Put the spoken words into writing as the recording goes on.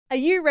Are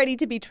you ready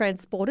to be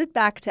transported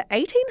back to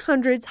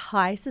 1800s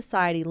high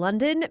society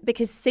London?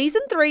 Because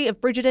season 3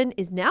 of Bridgerton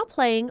is now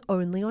playing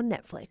only on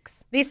Netflix.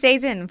 This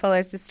season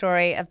follows the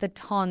story of the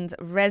Ton's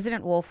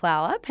resident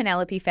wallflower,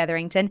 Penelope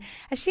Featherington,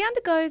 as she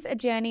undergoes a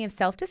journey of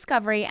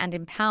self-discovery and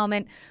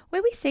empowerment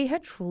where we see her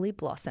truly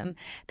blossom.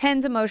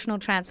 Pen's emotional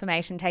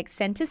transformation takes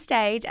centre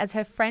stage as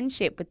her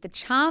friendship with the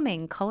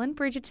charming Colin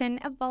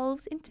Bridgerton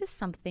evolves into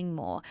something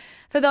more.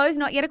 For those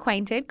not yet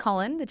acquainted,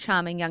 Colin, the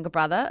charming younger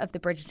brother of the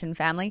Bridgerton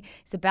family,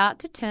 is about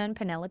to turn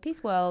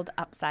Penelope's world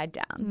upside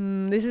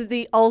down. This is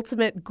the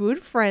ultimate good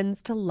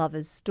friends to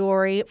lovers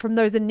story. From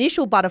those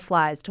initial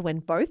butterflies to when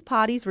both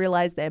parties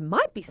realise there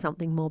might be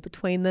something more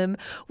between them.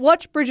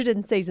 Watch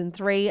Bridgerton season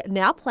 3,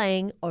 now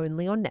playing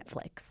only on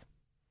Netflix.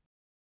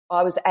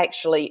 I was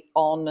actually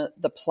on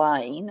the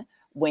plane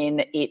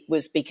when it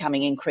was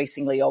becoming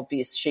increasingly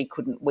obvious she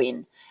couldn't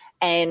win.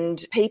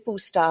 And people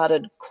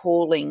started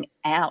calling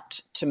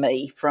out to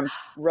me from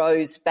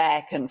rows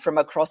back and from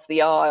across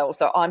the aisle.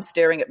 So I'm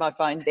staring at my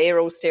phone. They're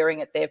all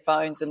staring at their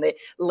phones and they're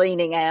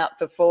leaning out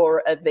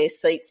before their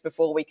seats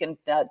before we can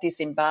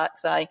disembark,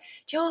 saying,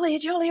 Julia,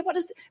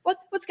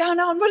 what's going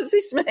on? What does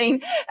this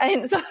mean?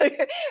 And so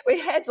we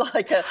had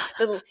like a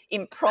little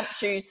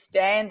impromptu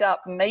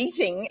stand-up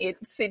meeting at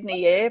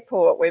Sydney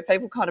Airport where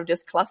people kind of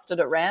just clustered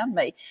around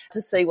me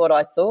to see what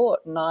I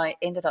thought. And I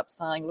ended up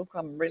saying, look,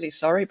 I'm really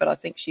sorry, but I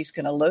think she's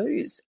going to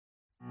lose.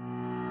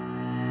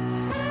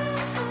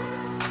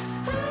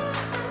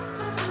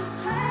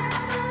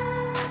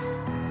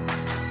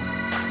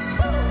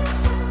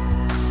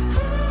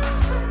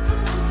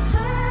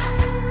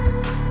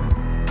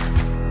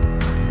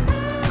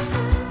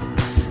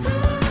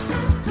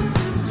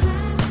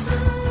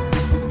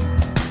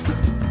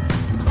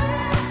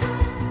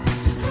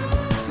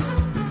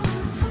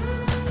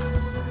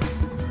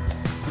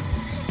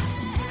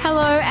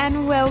 Hello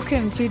and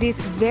welcome to this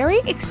very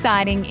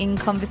exciting In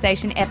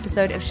Conversation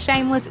episode of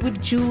Shameless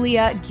with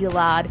Julia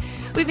Gillard.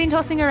 We've been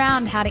tossing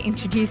around how to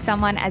introduce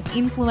someone as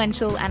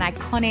influential and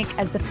iconic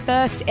as the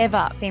first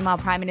ever female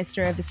Prime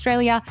Minister of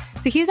Australia,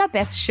 so here's our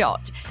best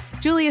shot.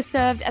 Julia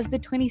served as the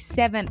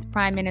 27th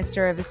Prime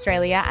Minister of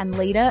Australia and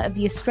leader of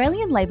the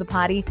Australian Labor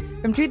Party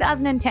from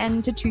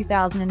 2010 to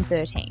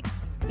 2013.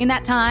 In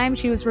that time,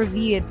 she was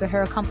revered for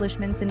her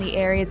accomplishments in the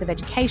areas of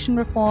education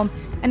reform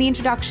and the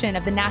introduction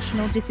of the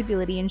National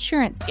Disability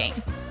Insurance Scheme.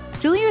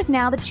 Julia is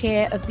now the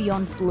chair of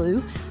Beyond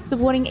Blue,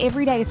 supporting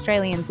everyday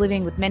Australians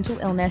living with mental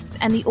illness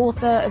and the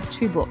author of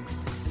 2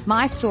 books,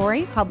 My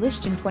Story,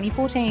 published in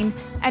 2014,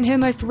 and her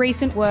most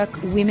recent work,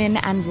 Women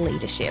and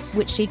Leadership,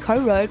 which she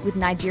co-wrote with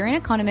Nigerian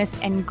economist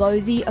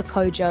Ngozi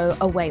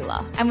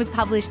Okonjo-Iweala and was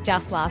published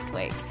just last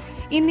week.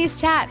 In this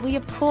chat, we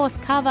of course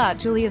cover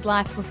Julia's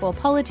life before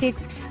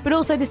politics, but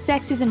also the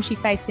sexism she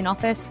faced in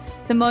office,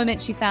 the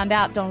moment she found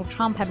out Donald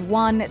Trump had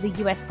won the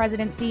US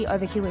presidency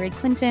over Hillary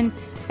Clinton,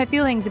 her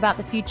feelings about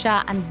the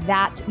future, and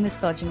that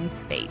misogyny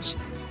speech.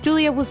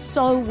 Julia was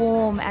so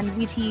warm and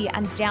witty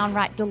and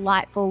downright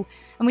delightful,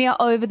 and we are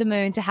over the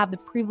moon to have the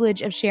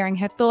privilege of sharing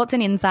her thoughts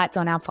and insights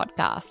on our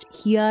podcast.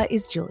 Here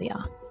is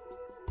Julia.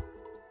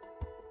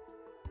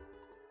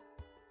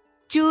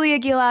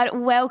 Julia Gillard,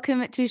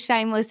 welcome to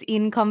Shameless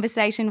in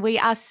Conversation. We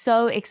are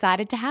so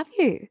excited to have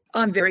you.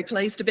 I'm very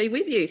pleased to be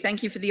with you.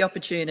 Thank you for the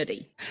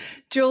opportunity.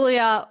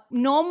 Julia,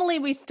 normally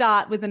we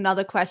start with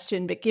another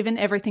question, but given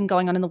everything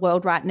going on in the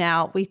world right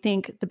now, we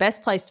think the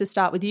best place to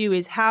start with you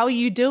is, how are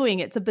you doing?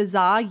 It's a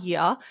bizarre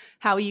year.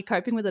 How are you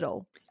coping with it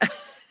all?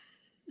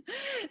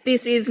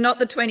 This is not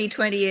the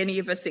 2020 any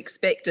of us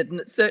expected,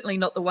 and it's certainly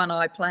not the one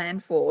I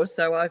planned for.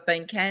 So I've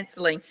been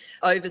cancelling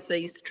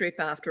overseas trip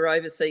after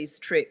overseas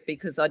trip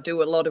because I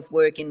do a lot of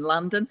work in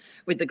London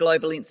with the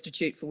Global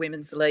Institute for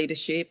Women's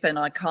Leadership, and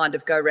I kind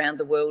of go around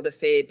the world a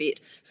fair bit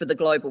for the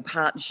Global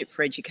Partnership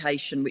for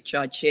Education, which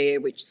I chair,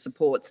 which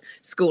supports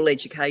school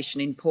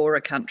education in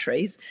poorer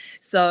countries.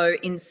 So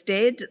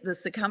instead, the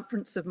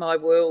circumference of my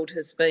world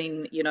has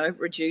been,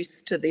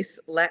 reduced to this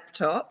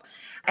laptop.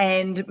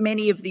 And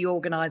many of the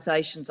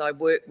organisations I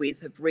work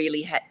with have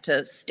really had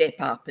to step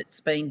up. It's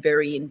been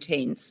very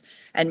intense,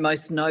 and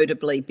most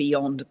notably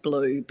Beyond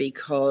Blue,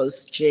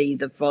 because,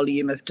 the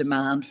volume of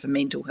demand for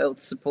mental health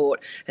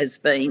support has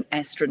been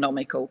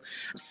astronomical.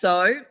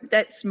 So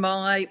that's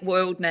my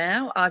world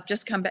now. I've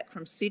just come back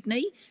from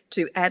Sydney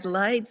to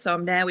Adelaide, so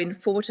I'm now in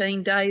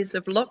 14 days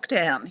of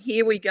lockdown.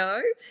 Here we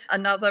go,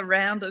 another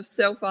round of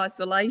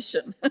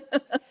self-isolation.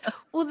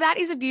 Well, that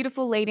is a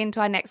beautiful lead into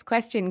our next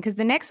question, because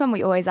the next one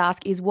we always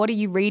ask is, what are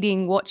you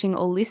reading, watching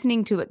or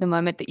listening to at the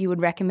moment that you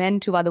would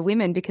recommend to other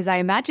women? Because I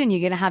imagine you're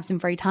going to have some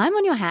free time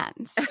on your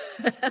hands.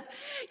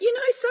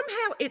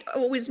 Somehow it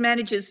always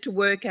manages to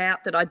work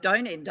out that I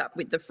don't end up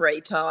with the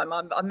free time.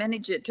 I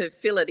manage to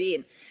fill it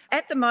in.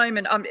 At the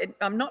moment,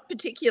 I'm not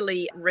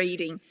particularly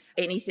reading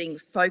anything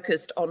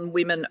focused on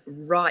women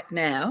right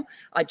now.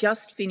 I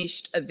just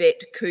finished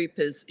Yvette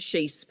Cooper's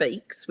She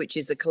Speaks, which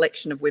is a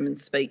collection of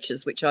women's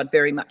speeches, which I'd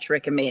very much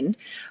recommend.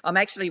 I'm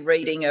actually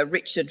reading a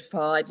Richard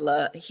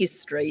Feidler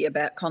history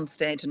about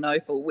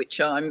Constantinople, which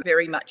I'm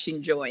very much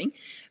enjoying.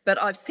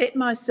 But I've set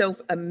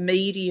myself a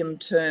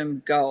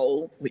medium-term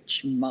goal,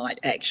 which might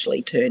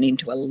actually turn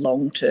into a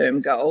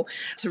long-term goal,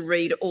 to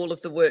read all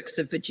of the works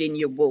of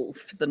Virginia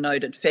Woolf, the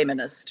noted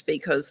feminist,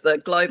 because the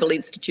Global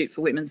Institute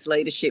for Women's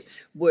Leadership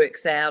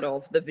works out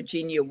of the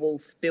Virginia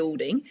Woolf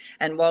building.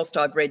 And whilst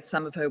I've read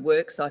some of her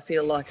works, I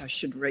feel like I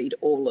should read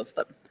all of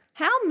them.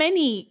 How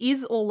many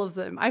is all of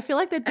them? I feel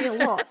like there'd be a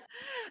lot.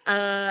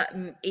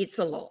 It's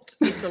a lot.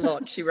 It's a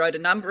lot. She wrote a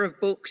number of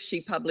books.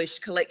 She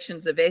published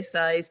collections of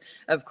essays.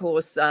 Of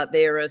course,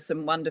 there are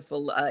some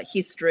wonderful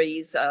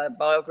histories,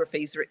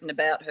 biographies written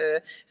about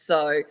her.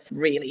 So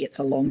really, it's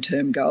a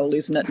long-term goal,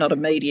 isn't it? Not a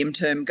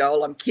medium-term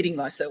goal. I'm kidding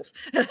myself.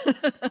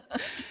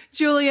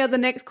 Julia, the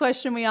next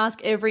question we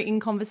ask every In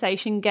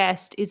Conversation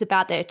guest is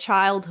about their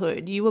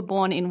childhood. You were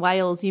born in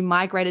Wales. You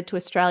migrated to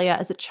Australia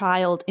as a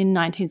child in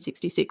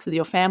 1966 with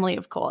your family,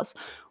 of course.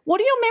 What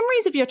are your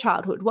memories of your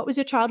childhood? What was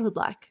your childhood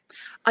like?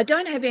 I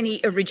don't have any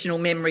original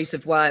memories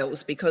of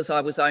Wales because I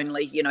was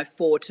only,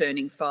 4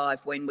 turning 5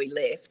 when we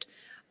left.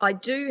 I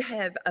do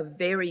have a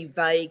very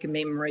vague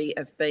memory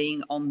of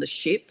being on the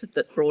ship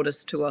that brought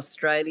us to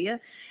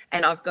Australia.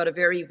 And I've got a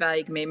very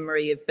vague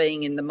memory of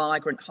being in the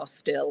migrant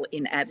hostel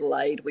in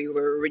Adelaide. We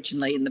were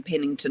originally in the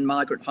Pennington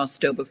Migrant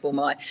Hostel before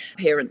my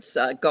parents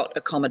got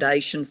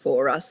accommodation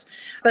for us.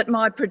 But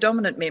my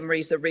predominant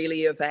memories are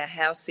really of our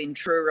house in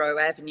Truro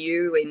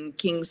Avenue in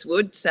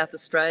Kingswood, South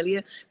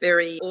Australia.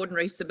 Very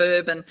ordinary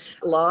suburban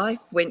life.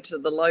 Went to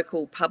the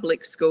local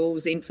public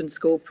schools, infant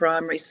school,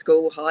 primary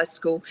school, high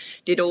school,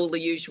 did all the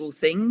usual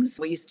things.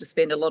 We used to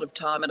spend a lot of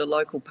time at a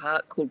local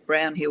park called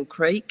Brownhill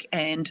Creek,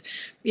 and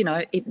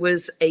it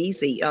was easy.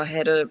 I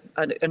had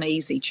an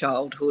easy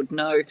childhood,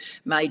 no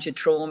major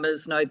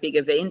traumas, no big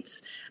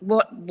events.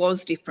 What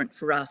was different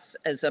for us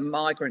as a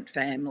migrant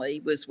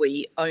family was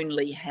we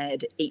only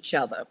had each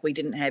other. We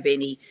didn't have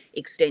any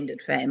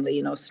extended family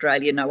in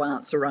Australia, no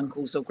aunts or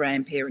uncles or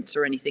grandparents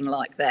or anything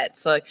like that.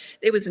 So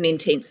there was an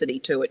intensity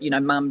to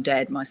it, mum,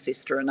 dad, my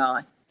sister and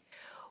I.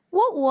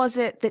 What was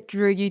it that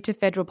drew you to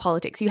federal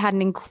politics? You had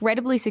an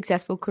incredibly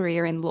successful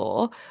career in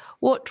law.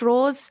 What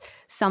draws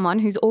someone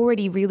who's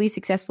already really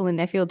successful in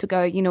their field to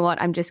go, you know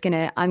what, I'm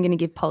going to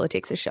give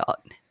politics a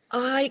shot?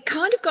 I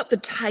kind of got the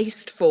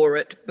taste for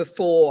it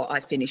before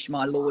I finished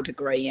my law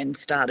degree and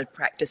started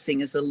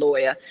practicing as a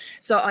lawyer.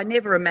 So I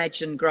never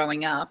imagined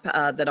growing up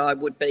that I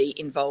would be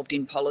involved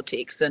in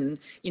politics. And,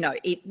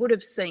 it would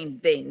have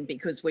seemed then,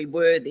 because we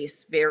were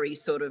this very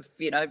sort of,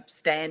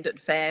 standard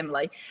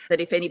family,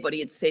 that if anybody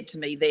had said to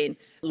me then,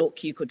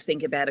 look, you could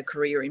think about a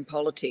career in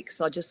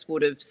politics, I just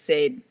would have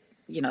said,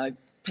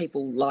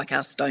 people like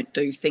us don't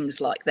do things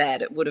like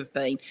that. It would have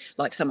been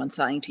like someone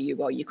saying to you,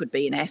 well, you could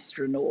be an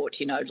astronaut,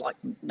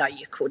 no,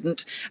 you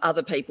couldn't.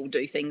 Other people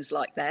do things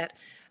like that.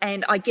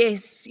 And I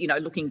guess,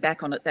 looking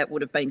back on it, that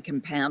would have been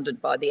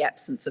compounded by the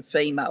absence of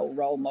female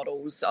role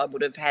models. I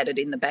would have had it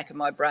in the back of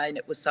my brain.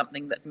 It was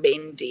something that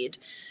men did.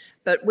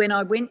 But when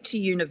I went to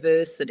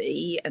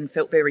university and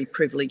felt very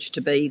privileged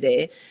to be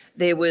there,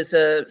 there was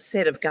a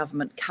set of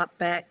government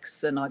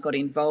cutbacks and I got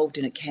involved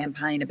in a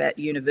campaign about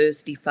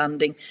university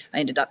funding. I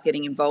ended up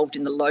getting involved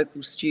in the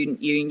local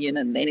student union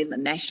and then in the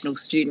national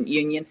student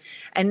union.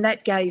 And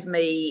that gave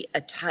me a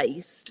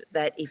taste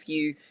that if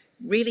you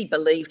really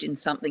believed in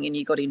something and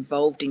you got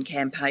involved in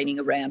campaigning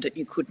around it,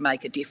 you could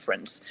make a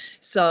difference.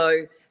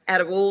 So out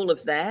of all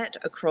of that,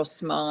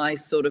 across my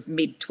sort of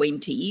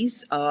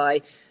mid-20s,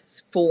 I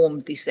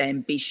formed this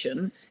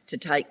ambition to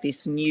take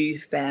this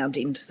newfound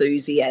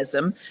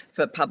enthusiasm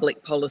for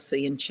public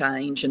policy and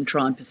change and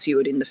try and pursue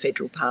it in the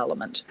federal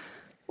parliament.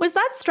 Was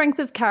that strength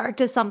of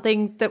character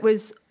something that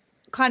was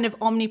kind of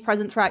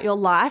omnipresent throughout your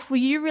life? Were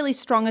you really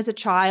strong as a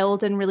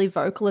child and really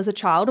vocal as a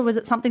child, or was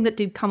it something that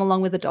did come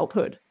along with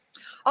adulthood?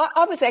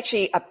 I was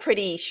actually a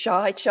pretty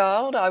shy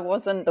child. I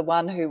wasn't the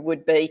one who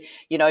would be,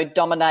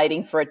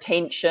 dominating for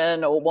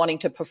attention or wanting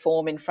to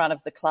perform in front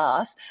of the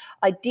class.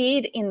 I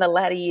did in the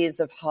latter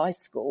years of high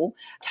school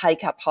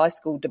take up high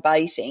school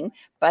debating,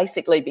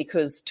 basically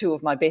because 2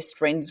 of my best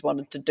friends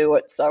wanted to do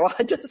it. So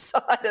I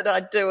decided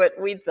I'd do it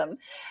with them.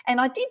 And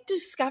I did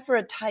discover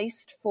a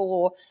taste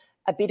for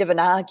a bit of an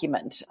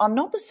argument. I'm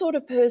not the sort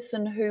of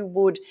person who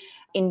would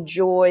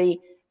enjoy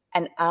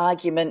an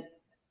argument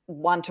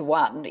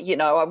one-to-one.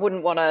 I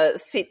wouldn't want to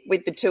sit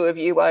with the 2 of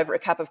you over a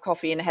cup of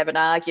coffee and have an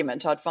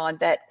argument. I'd find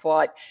that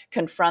quite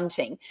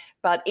confronting.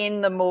 But in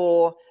the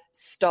more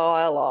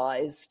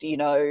stylised,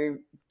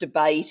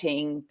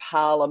 debating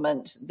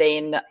parliament,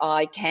 then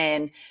I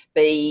can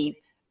be,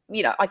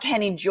 I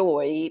can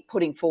enjoy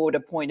putting forward a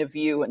point of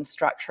view and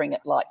structuring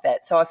it like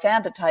that. So I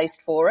found a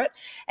taste for it.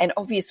 And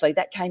obviously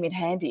that came in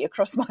handy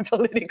across my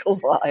political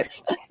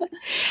life.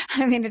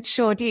 I mean, it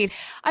sure did.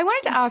 I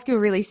wanted to ask you a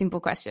really simple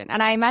question,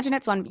 and I imagine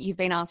it's one you've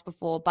been asked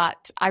before,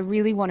 but I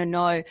really want to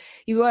know.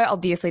 You were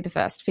obviously the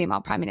first female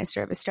Prime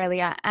Minister of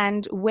Australia,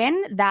 and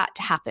when that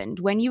happened,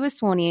 when you were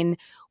sworn in,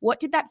 what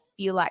did that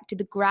feel like? Did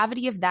the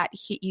gravity of that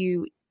hit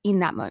you in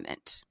that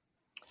moment?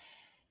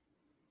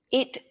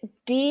 It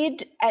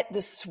did at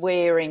the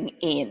swearing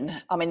in.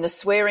 I mean, the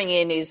swearing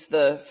in is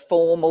the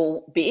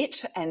formal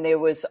bit, and there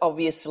was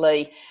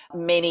obviously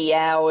many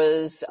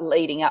hours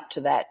leading up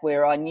to that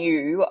where I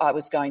knew I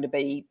was going to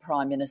be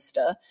Prime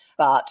Minister,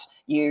 but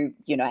you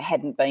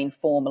hadn't been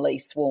formally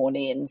sworn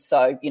in.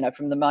 So,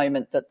 from the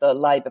moment that the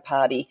Labor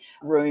Party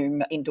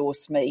room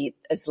endorsed me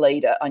as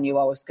leader, I knew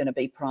I was going to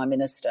be Prime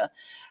Minister.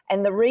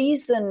 And the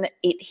reason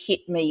it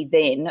hit me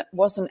then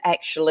wasn't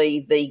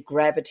actually the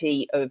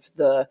gravity of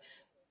the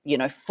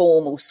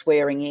formal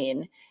swearing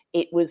in.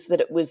 It was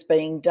that it was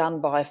being done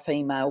by a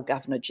female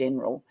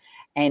Governor-General.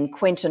 And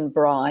Quentin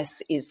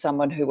Bryce is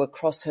someone who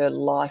across her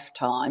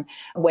lifetime,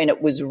 when it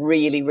was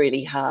really,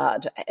 really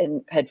hard,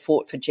 and had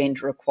fought for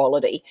gender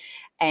equality.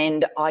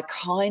 And I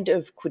kind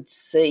of could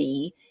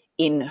see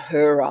in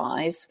her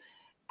eyes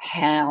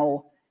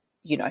how,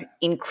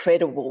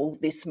 incredible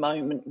this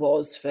moment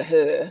was for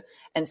her.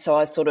 And so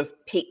I sort of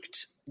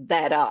picked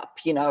that up.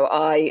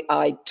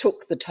 I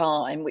took the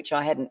time, which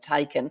I hadn't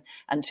taken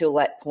until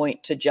that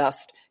point, to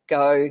just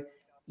go,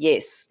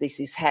 yes, this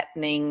is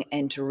happening,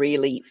 and to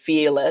really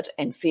feel it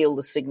and feel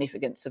the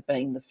significance of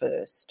being the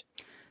first.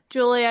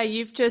 Julia,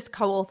 you've just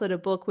co-authored a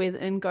book with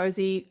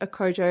Ngozi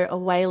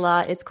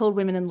Okonjo-Iweala. It's called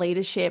Women in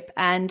Leadership,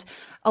 and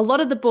a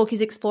lot of the book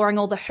is exploring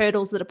all the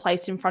hurdles that are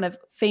placed in front of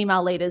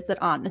female leaders that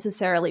aren't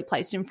necessarily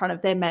placed in front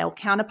of their male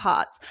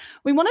counterparts.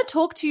 We want to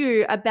talk to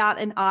you about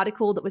an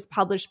article that was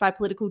published by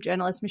political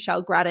journalist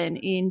Michelle Grattan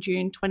in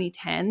June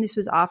 2010. This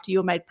was after you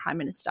were made Prime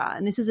Minister,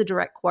 and this is a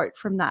direct quote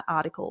from that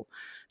article.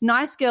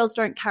 "Nice girls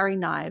don't carry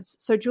knives,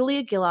 so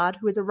Julia Gillard,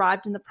 who has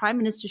arrived in the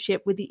Prime Ministership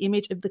with the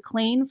image of the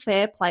clean,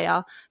 fair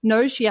player,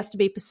 knows she has to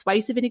be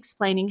persuasive in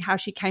explaining how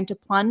she came to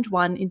plunge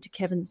one into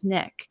Kevin's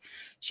neck."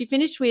 She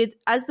finished with,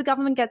 "As the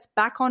government gets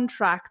back on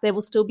track, there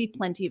will still be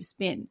plenty of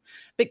spin.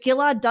 But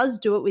Gillard does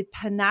do it with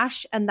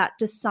panache and that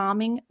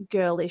disarming,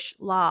 girlish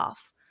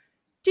laugh."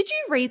 Did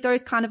you read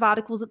those kind of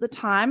articles at the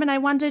time? And I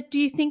wonder, do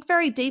you think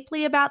very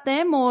deeply about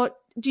them, or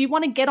do you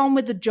want to get on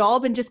with the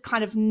job and just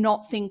kind of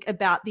not think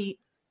about the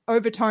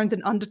overtones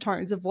and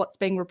undertones of what's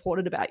being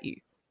reported about you?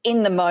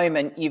 In the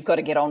moment, you've got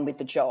to get on with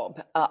the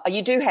job.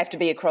 You do have to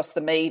be across the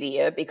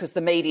media, because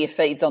the media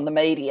feeds on the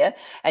media,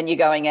 and you're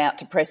going out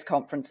to press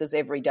conferences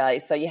every day,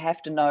 so you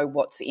have to know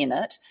what's in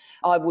it.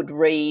 I would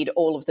read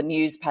all of the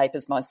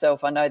newspapers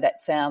myself. I know that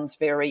sounds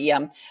very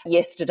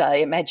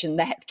yesterday. Imagine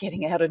that,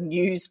 getting out a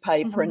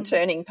newspaper and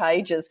turning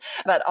pages.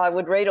 But I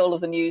would read all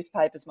of the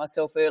newspapers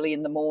myself early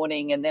in the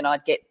morning, and then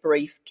I'd get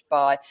briefed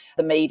by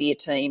the media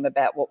team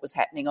about what was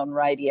happening on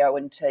radio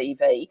and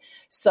TV.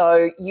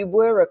 So you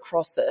were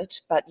across it,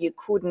 but you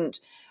couldn't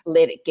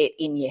let it get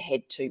in your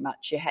head too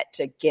much. You had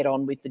to get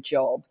on with the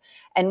job.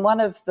 And one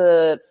of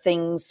the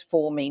things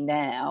for me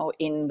now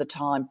in the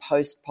time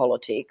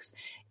post-politics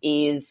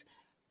is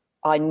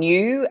I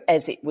knew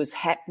as it was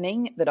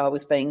happening that I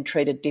was being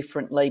treated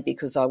differently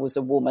because I was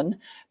a woman,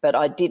 but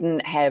I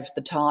didn't have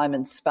the time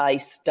and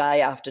space day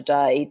after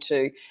day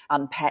to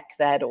unpack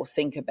that or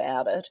think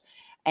about it.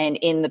 And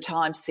in the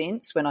time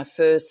since, when I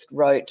first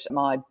wrote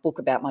my book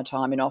about my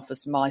time in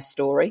office, My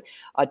Story,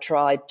 I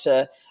tried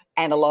to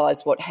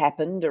analyse what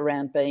happened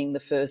around being the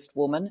first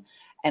woman.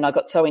 And I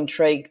got so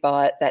intrigued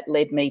by it that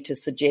led me to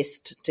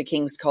suggest to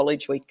King's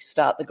College we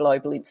start the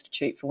Global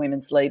Institute for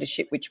Women's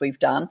Leadership, which we've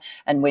done.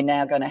 And we're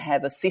now going to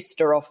have a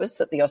sister office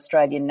at the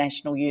Australian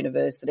National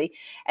University.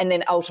 And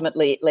then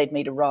ultimately it led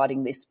me to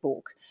writing this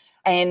book.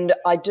 And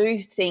I do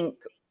think,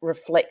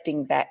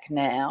 reflecting back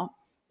now,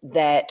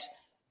 that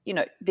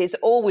there's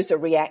always a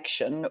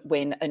reaction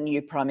when a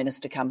new Prime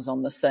Minister comes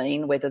on the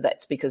scene, whether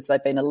that's because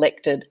they've been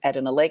elected at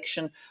an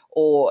election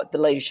or the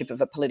leadership of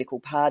a political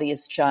party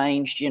has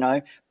changed,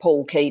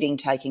 Paul Keating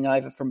taking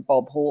over from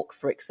Bob Hawke,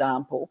 for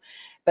example.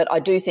 But I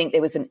do think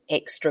there was an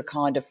extra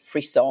kind of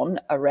frisson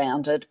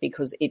around it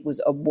because it was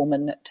a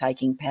woman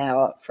taking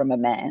power from a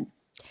man.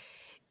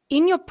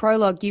 In your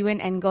prologue, you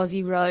and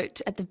Ngozi wrote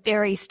at the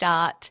very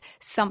start,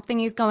 "Something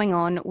is going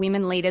on.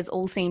 Women leaders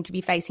all seem to be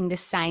facing the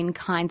same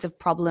kinds of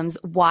problems.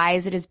 Why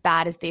is it as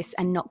bad as this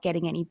and not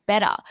getting any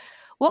better?"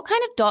 What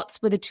kind of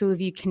dots were the two of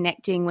you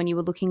connecting when you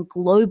were looking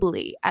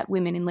globally at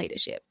women in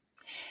leadership?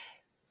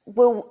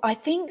 Well, I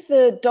think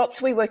the dots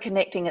we were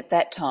connecting at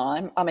that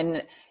time,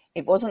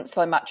 it wasn't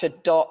so much a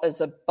dot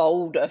as a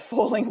boulder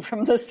falling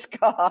from the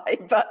sky,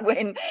 but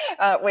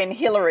when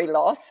Hillary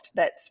lost,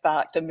 that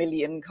sparked a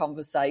million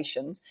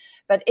conversations.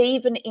 But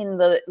even in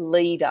the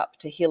lead up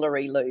to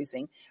Hillary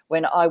losing,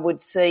 when I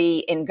would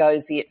see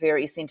Ngozi at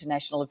various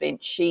international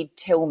events, she'd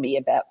tell me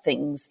about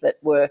things that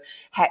were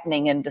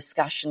happening and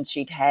discussions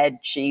she'd had.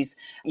 She's,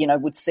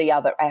 would see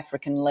other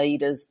African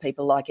leaders,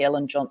 people like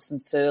Ellen Johnson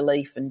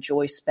Sirleaf and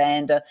Joyce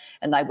Banda,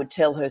 and they would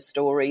tell her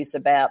stories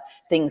about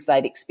things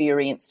they'd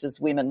experienced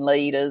as women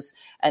leaders.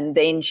 And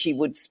then she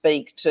would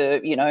speak to,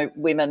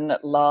 women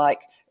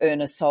like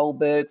Erna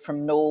Solberg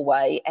from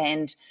Norway.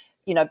 And,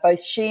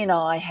 both she and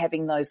I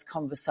having those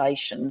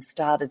conversations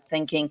started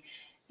thinking,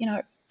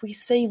 we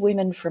see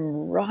women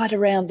from right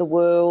around the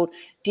world,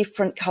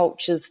 different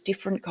cultures,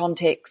 different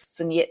contexts,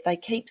 and yet they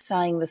keep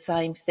saying the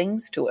same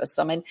things to us.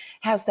 I mean,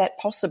 how's that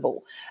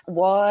possible?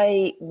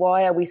 Why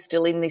are we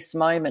still in this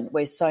moment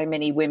where so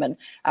many women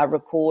are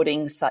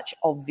recording such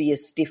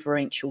obvious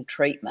differential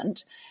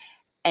treatment?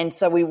 And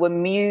so we were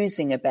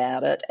musing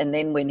about it, and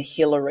then when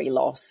Hillary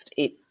lost,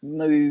 it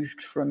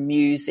moved from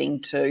musing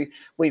to,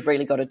 we've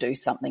really got to do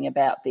something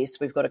about this.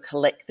 We've got to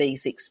collect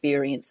these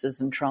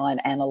experiences and try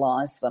and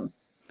analyse them.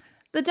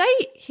 The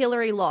day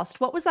Hillary lost,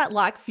 what was that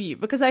like for you?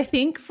 Because I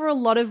think for a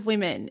lot of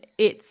women,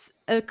 it's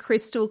a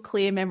crystal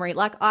clear memory.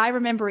 Like, I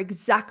remember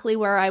exactly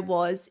where I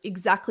was,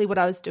 exactly what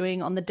I was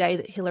doing on the day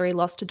that Hillary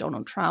lost to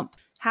Donald Trump.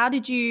 How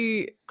did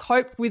you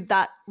cope with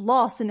that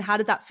loss, and how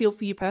did that feel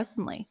for you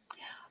personally?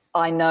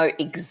 I know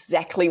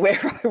exactly where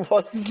I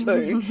was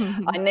too.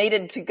 I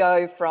needed to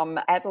go from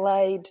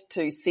Adelaide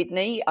to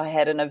Sydney. I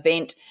had an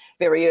event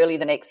very early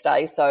the next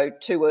day, so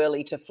too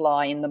early to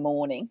fly in the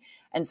morning.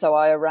 And so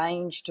I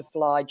arranged to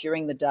fly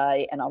during the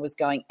day, and I was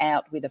going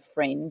out with a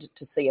friend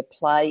to see a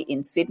play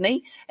in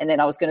Sydney, and then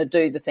I was going to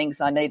do the things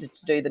I needed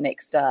to do the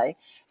next day.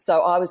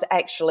 So I was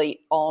actually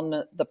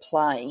on the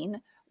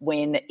plane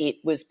when it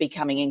was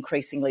becoming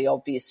increasingly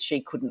obvious she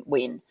couldn't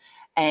win.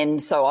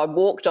 And so I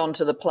walked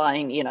onto the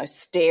plane,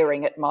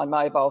 staring at my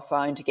mobile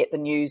phone to get the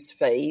news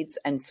feeds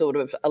and sort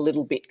of a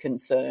little bit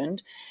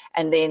concerned.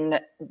 And then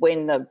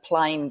when the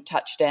plane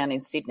touched down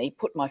in Sydney,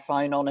 put my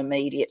phone on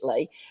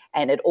immediately,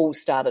 and it all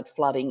started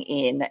flooding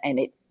in, and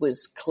it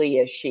was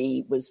clear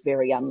she was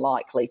very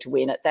unlikely to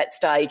win. At that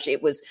stage,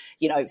 it was,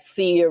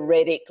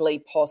 theoretically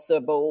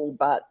possible,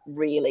 but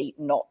really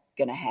not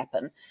going to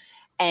happen.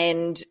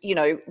 And,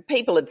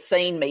 people had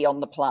seen me on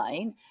the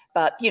plane,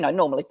 but,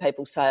 normally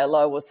people say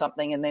hello or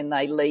something and then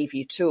they leave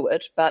you to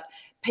it. But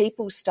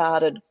people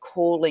started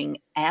calling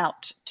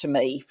out to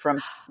me from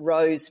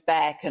rows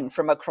back and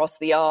from across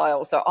the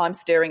aisle. So I'm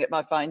staring at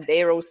my phone,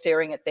 they're all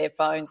staring at their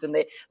phones, and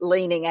they're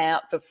leaning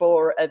out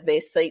of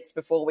their seats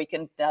before we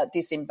can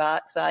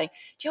disembark, saying,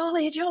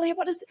 Julia,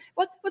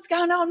 what's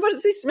going on? What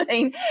does this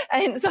mean?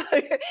 And so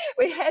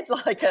we had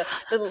like a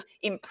little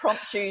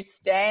impromptu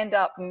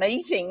stand-up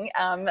meeting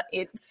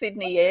at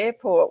Sydney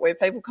Airport where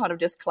people kind of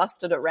just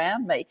clustered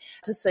around me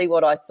to see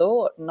what I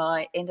thought. And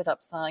I ended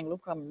up saying,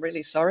 look, I'm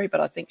really sorry, but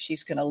I think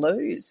she's going to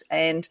lose.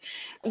 And,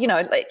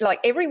 like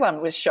everyone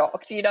was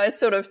shocked,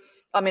 sort of.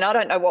 I mean, I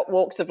don't know what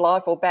walks of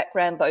life or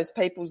background those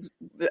people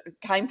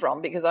came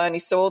from because I only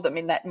saw them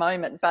in that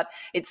moment. But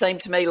it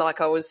seemed to me like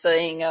I was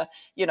seeing a,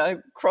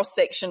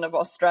 cross-section of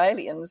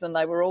Australians, and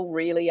they were all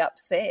really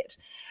upset.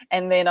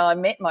 And then I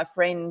met my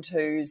friend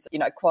who's,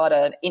 quite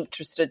an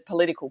interested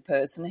political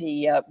person.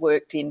 He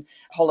worked in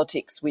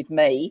politics with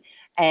me,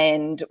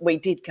 and we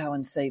did go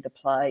and see the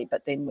play,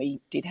 but then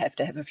we did have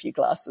to have a few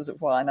glasses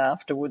of wine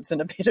afterwards and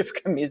a bit of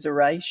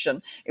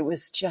commiseration. It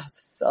was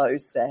just so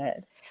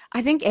sad.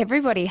 I think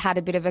everybody had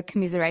a bit of a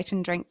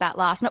commiseration drink that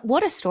last night.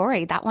 What a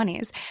story that one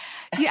is.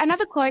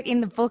 Another quote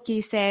in the book,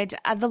 you said,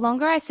 the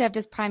longer I served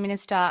as Prime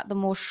Minister, the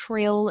more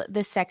shrill the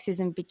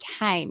sexism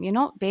became. You're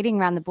not beating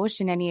around the bush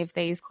in any of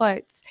these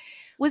quotes.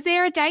 Was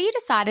there a day you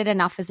decided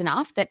enough is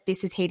enough, that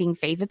this is hitting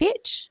fever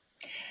pitch?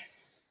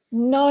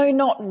 No,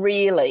 not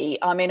really.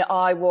 I mean,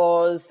 I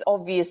was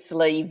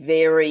obviously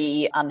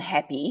very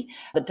unhappy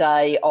the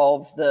day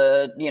of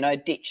the,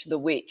 ditch the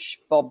witch,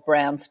 Bob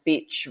Brown's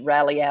bitch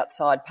rally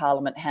outside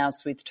Parliament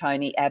House with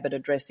Tony Abbott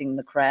addressing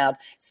the crowd,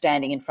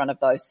 standing in front of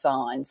those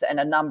signs. And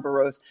a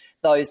number of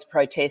those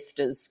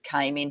protesters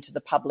came into the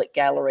public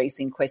galleries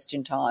in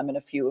question time, and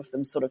a few of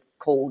them sort of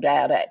called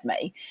out at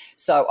me.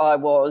 So I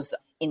was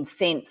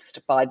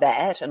incensed by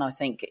that. And I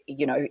think,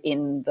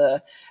 in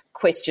the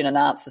question and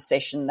answer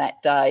session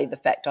that day, the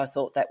fact I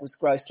thought that was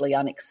grossly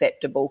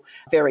unacceptable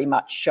very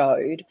much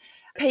showed.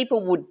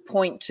 People would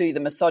point to the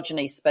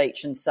misogyny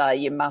speech and say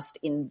you must,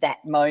 in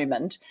that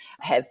moment,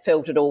 have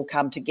felt it all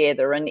come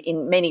together. And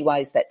in many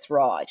ways that's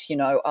right.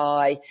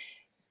 I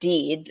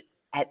did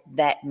at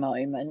that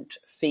moment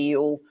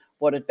feel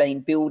what had been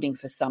building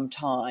for some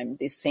time,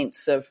 this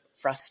sense of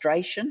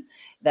frustration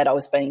that I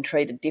was being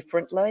treated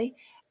differently.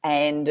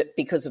 And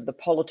because of the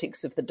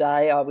politics of the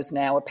day, I was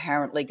now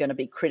apparently going to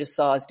be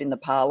criticised in the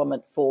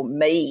Parliament for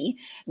me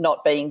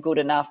not being good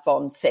enough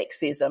on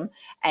sexism.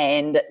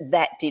 And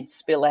that did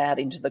spill out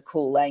into the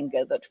cool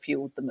anger that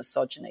fueled the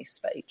misogyny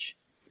speech.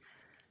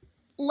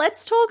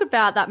 Let's talk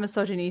about that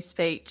misogyny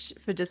speech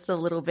for just a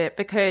little bit,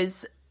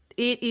 because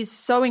it is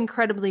so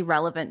incredibly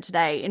relevant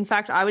today. In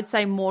fact, I would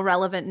say more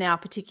relevant now,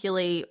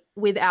 particularly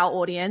with our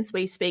audience.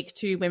 We speak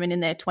to women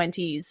in their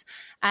 20s.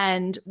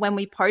 And when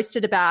we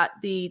posted about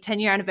the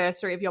 10-year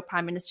anniversary of your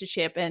prime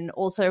ministership and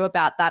also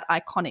about that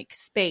iconic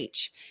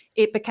speech,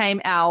 it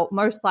became our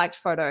most liked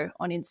photo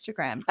on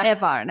Instagram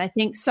ever. And I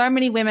think so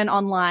many women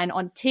online,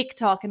 on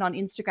TikTok and on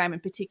Instagram in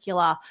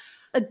particular,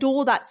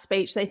 adore that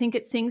speech. They think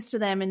it sings to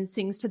them and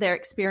sings to their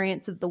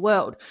experience of the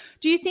world.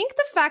 Do you think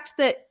the fact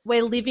that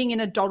we're living in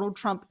a Donald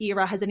Trump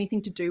era has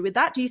anything to do with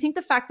that? Do you think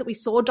the fact that we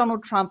saw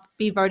Donald Trump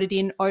be voted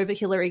in over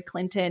Hillary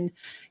Clinton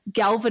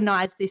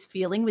galvanized this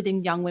feeling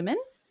within young women?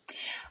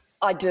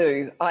 I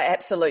do. I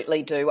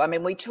absolutely do. I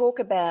mean, we talk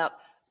about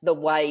the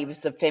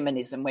waves of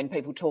feminism when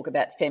people talk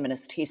about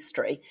feminist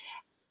history.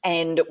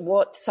 And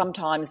what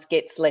sometimes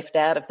gets left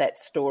out of that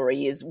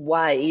story is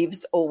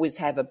waves always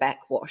have a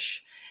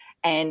backwash.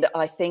 And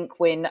I think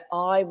when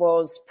I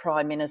was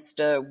Prime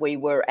Minister, we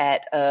were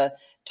at a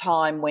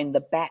time when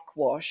the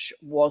backwash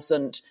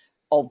wasn't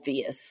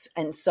obvious.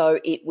 And so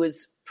it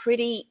was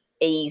pretty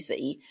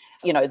easy.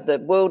 You know, the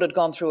world had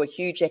gone through a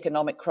huge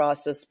economic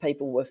crisis.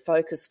 People were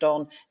focused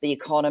on the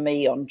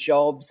economy, on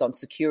jobs, on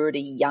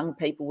security. Young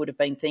people would have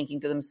been thinking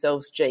to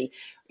themselves, gee,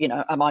 you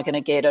know, am I going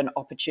to get an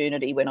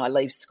opportunity when I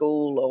leave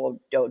school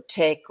or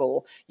tech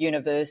or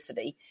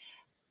university?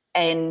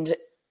 And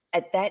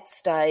at that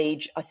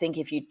stage, I think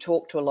if you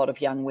talk to a lot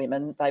of young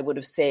women, they would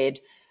have said,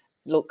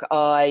 look,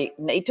 I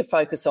need to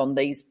focus on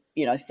these,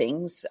 you know,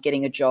 things,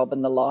 getting a job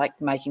and the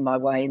like, making my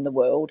way in the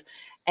world.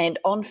 And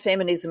on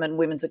feminism and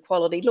women's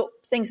equality, look,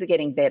 things are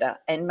getting better,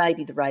 and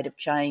maybe the rate of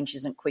change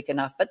isn't quick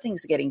enough, but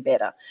things are getting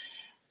better.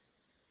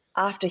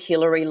 After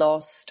Hillary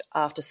lost,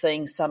 after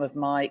seeing some of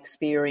my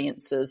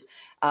experiences,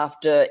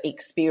 after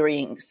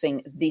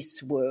experiencing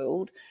this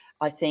world,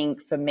 I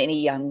think for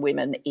many young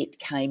women it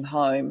came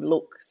home.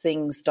 Look,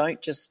 things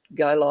don't just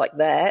go like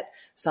that.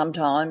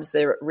 Sometimes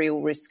they're at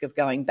real risk of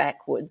going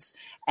backwards,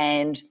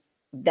 and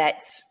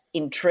that's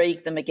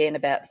intrigued them again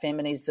about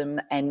feminism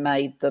and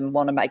made them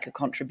want to make a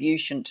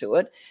contribution to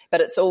it.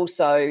 But it's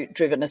also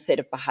driven a set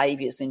of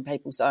behaviours in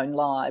people's own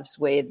lives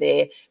where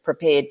they're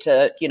prepared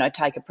to, you know,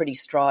 take a pretty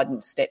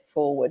strident step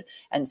forward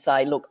and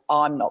say, look,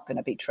 I'm not going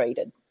to be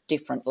treated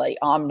differently.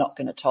 I'm not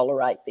going to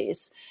tolerate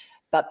this.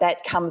 But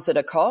that comes at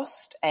a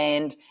cost.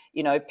 And,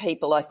 you know,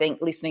 people, I think,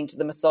 listening to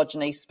the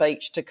misogyny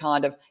speech to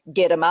kind of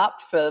get them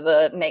up for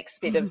the next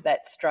bit of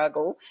that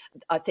struggle,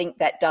 I think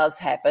that does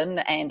happen.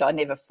 And I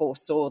never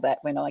foresaw that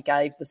when I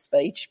gave the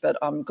speech, but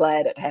I'm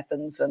glad it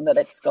happens and that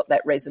it's got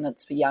that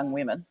resonance for young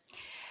women.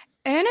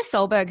 Erna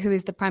Solberg, who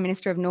is the Prime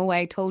Minister of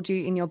Norway, told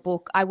you in your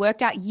book, I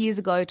worked out years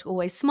ago to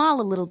always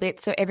smile a little bit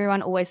so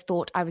everyone always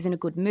thought I was in a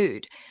good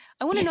mood.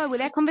 I want to know, were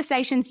there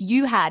conversations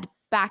you had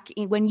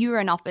when you were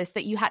in office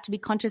that you had to be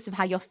conscious of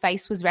how your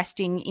face was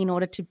resting in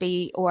order to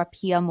be or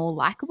appear more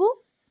likeable?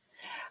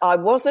 I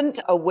wasn't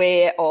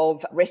aware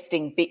of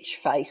resting bitch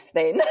face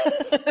then.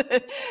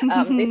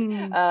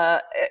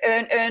 Erna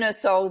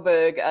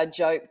Solberg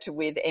joked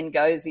with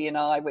Ngozi and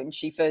I when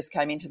she first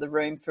came into the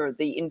room for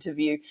the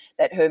interview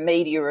that her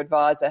media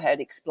advisor had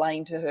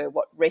explained to her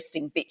what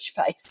resting bitch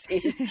face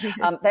is.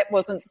 That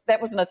wasn't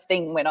a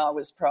thing when I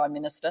was Prime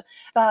Minister.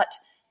 But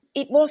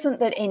it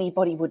wasn't that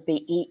anybody would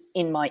be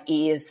in my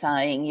ear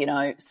saying, you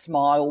know,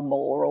 smile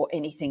more or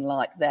anything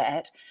like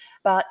that.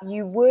 But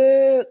you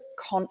were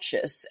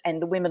conscious,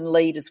 and the women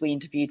leaders we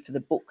interviewed for the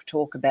book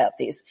talk about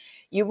this,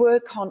 you were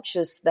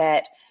conscious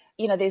that,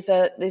 you know, there's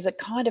a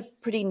kind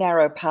of pretty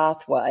narrow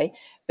pathway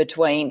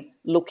between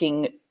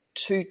looking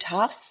too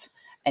tough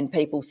and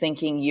people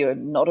thinking you're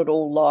not at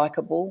all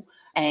likeable,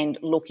 and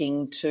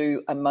looking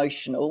too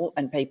emotional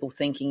and people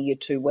thinking you're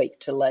too weak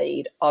to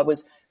lead. I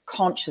was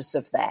conscious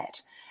of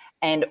that.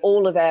 And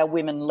all of our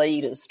women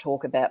leaders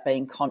talk about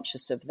being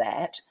conscious of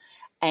that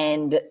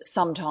and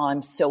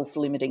sometimes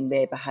self-limiting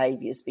their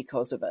behaviours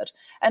because of it.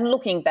 And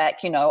looking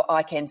back, you know,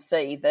 I can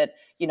see that,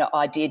 you know,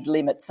 I did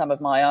limit some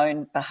of my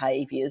own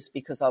behaviours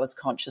because I was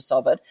conscious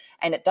of it.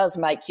 And it does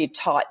make you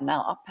tighten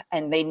up,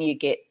 and then you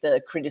get the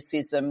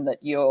criticism that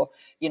you're,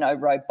 you know,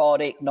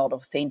 robotic, not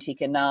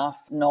authentic enough,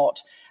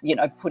 not, you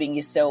know, putting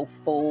yourself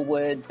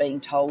forward, being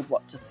told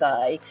what to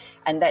say.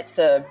 And it's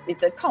a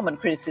common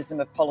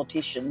criticism of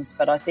politicians,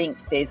 but I think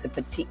there's a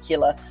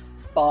particular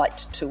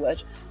bite to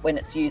it when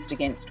it's used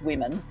against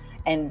women.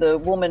 And the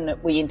woman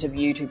that we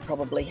interviewed who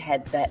probably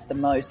had that the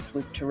most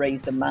was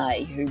Theresa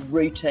May, who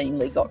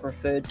routinely got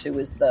referred to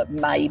as the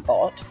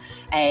Maybot.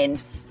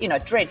 And, you know,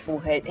 dreadful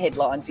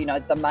headlines, you know,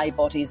 the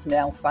Maybot is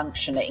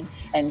malfunctioning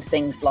and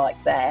things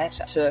like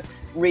that, to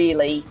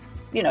really,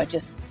 you know,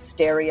 just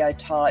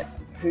stereotype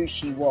who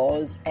she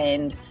was.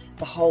 And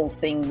the whole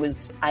thing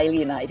was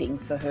alienating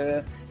for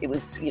her. It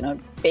was, you know,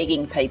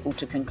 begging people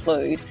to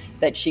conclude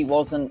that she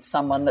wasn't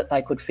someone that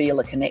they could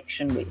feel a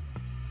connection with.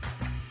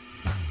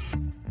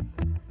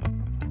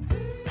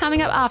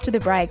 Coming up after the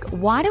break,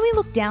 why do we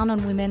look down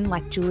on women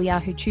like Julia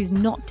who choose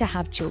not to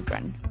have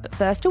children? But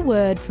first, a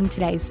word from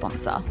today's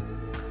sponsor.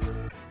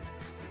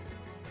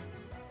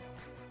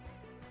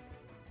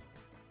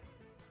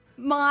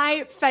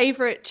 My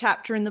favourite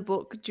chapter in the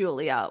book,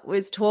 Julia,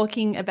 was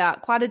talking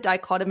about quite a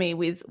dichotomy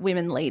with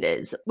women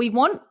leaders. We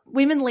want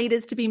women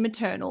leaders to be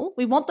maternal.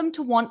 We want them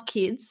to want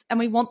kids, and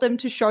we want them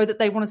to show that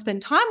they want to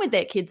spend time with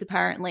their kids,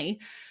 apparently.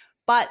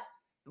 But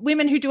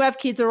women who do have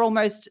kids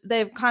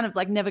they're kind of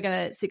like never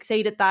going to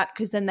succeed at that,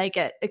 because then they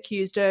get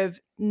accused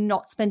of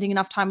not spending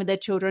enough time with their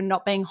children,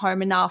 not being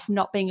home enough,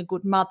 not being a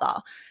good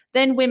mother.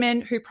 Then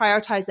women who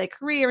prioritise their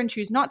career and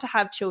choose not to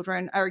have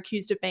children are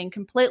accused of being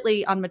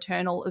completely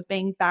unmaternal, of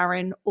being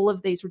barren, all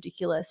of these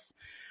ridiculous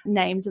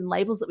names and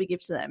labels that we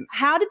give to them.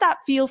 How did that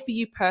feel for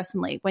you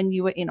personally when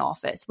you were in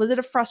office? Was it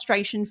a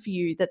frustration for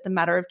you that the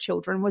matter of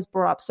children was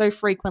brought up so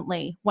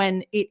frequently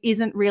when it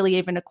isn't really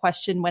even a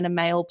question when a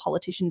male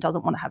politician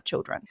doesn't want to have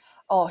children?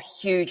 Oh,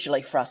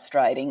 hugely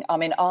frustrating. I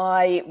mean,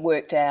 I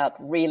worked out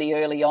really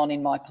early on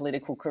in my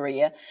political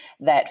career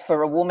that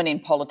for a woman in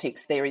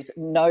politics, there is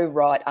no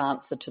right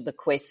answer to the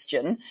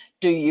question,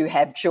 do you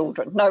have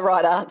children? No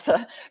right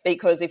answer,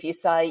 because if you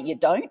say you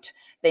don't,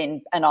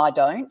 then, and I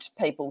don't,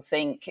 people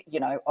think,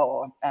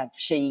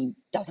 she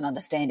doesn't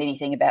understand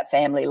anything about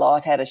family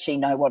life. How does she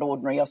know what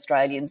ordinary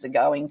Australians are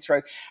going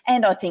through?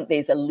 And I think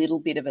there's a little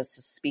bit of a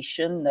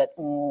suspicion that,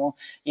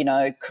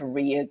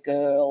 career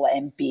girl,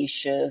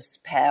 ambitious,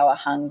 power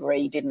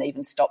hungry, didn't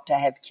even stop to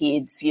have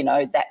kids,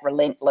 that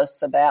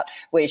relentless about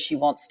where she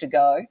wants to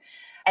go.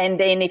 And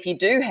then if you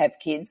do have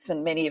kids,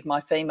 and many of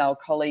my female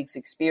colleagues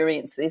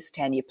experience this,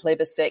 Tanya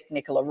Plibersek,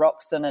 Nicola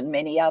Roxon and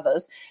many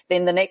others,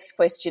 then the next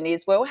question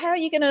is, well, how are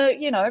you going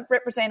to,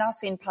 represent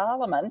us in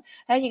Parliament?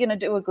 How are you going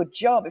to do a good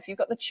job if you've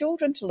got the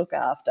children to look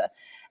after?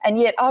 And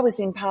yet I was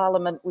in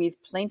Parliament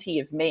with plenty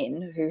of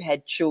men who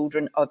had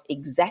children of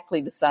exactly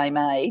the same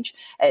age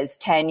as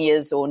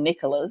Tanya's or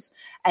Nicola's,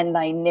 and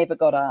they never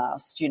got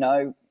asked,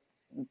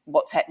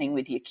 what's happening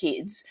with your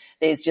kids.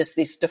 There's just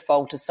this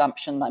default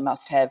assumption they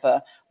must have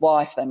a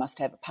wife, they must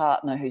have a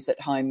partner who's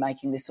at home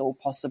making this all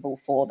possible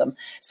for them.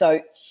 So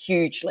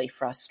hugely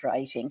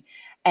frustrating.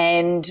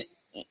 And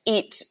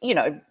it,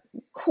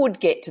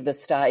 could get to the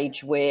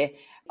stage where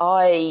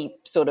I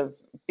sort of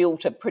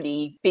built a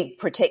pretty big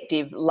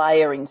protective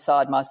layer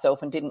inside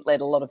myself and didn't let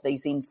a lot of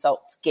these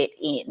insults get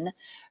in.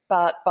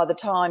 But by the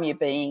time you're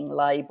being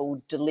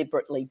labelled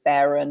deliberately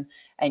barren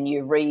and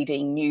you're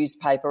reading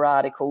newspaper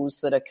articles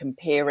that are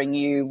comparing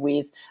you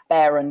with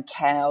barren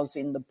cows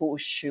in the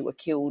bush who were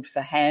killed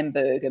for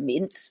hamburger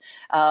mince,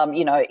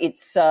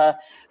 it's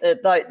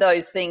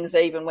those things,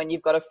 even when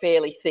you've got a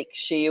fairly thick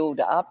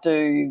shield up,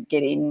 do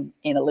get in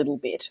a little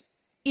bit.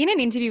 In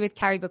an interview with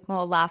Carrie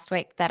Bookmore last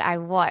week that I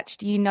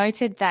watched, you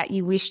noted that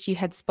you wished you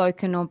had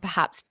spoken or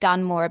perhaps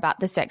done more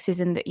about the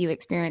sexism that you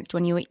experienced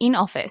when you were in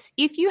office.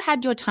 If you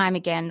had your time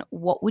again,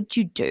 what would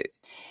you do?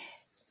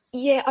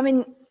 Yeah, I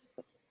mean,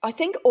 I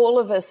think all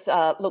of us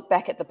look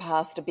back at the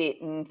past a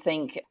bit and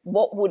think,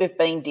 what would have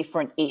been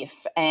different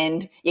if?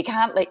 And you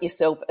can't let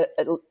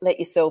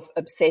yourself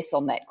obsess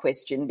on that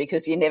question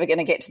because you're never going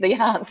to get to the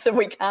answer.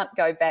 We can't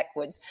go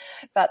backwards.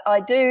 But I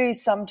do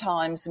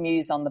sometimes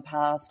muse on the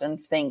past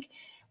and think,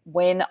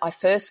 when I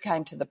first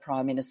came to the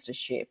Prime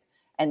Ministership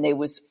and there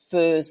was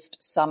first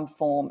some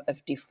form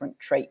of different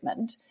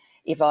treatment,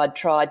 if I'd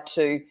tried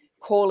to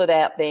call it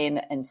out then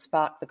and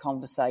spark the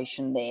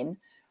conversation then,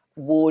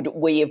 would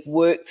we have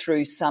worked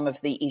through some of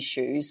the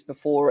issues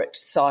before it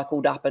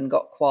cycled up and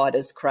got quite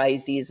as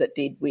crazy as it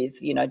did with,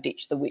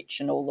 Ditch the Witch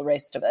and all the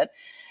rest of it?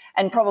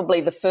 And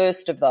probably the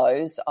first of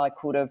those I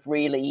could have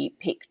really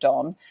picked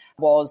on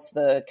was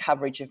the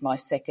coverage of my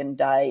second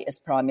day as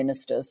Prime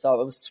Minister. So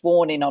I was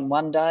sworn in on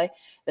one day.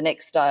 The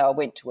next day I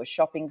went to a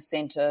shopping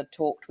centre,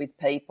 talked with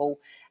people,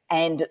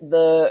 and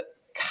the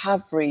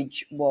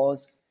coverage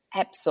was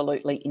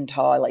absolutely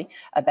entirely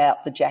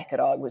about the jacket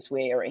I was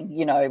wearing.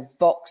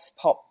 Vox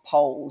Pop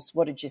polls,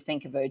 what did you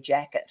think of her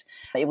jacket?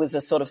 It was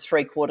a sort of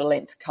 3/4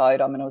 length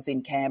coat. I mean, I was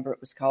in Canberra, it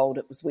was cold,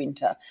 it was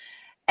winter.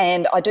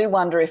 And I do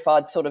wonder if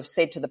I'd sort of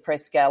said to the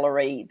press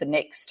gallery the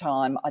next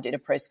time I did a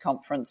press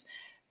conference,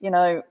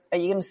 are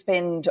you going to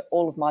spend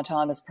all of my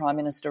time as Prime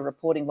Minister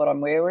reporting what I'm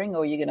wearing,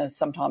 or are you going to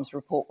sometimes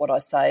report what I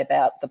say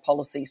about the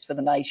policies for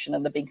the nation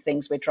and the big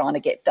things we're trying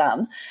to get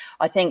done?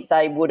 I think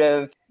they would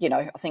have,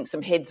 I think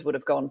some heads would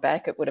have gone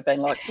back. It would have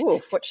been like,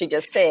 woof, what she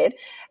just said.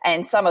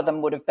 And some of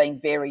them would have been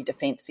very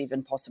defensive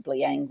and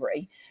possibly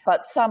angry.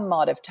 But some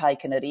might have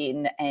taken it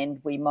in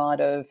and we might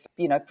have,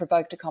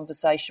 provoked a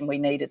conversation we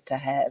needed to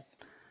have.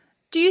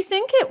 Do you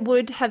think it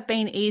would have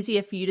been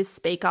easier for you to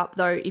speak up,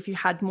 though, if you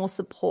had more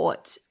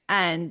support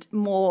and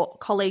more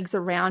colleagues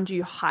around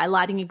you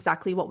highlighting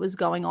exactly what was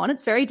going on?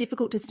 It's very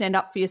difficult to stand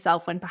up for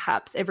yourself when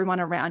perhaps everyone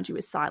around you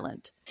is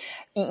silent.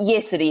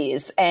 Yes, it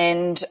is.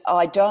 And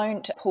I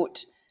don't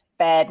put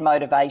bad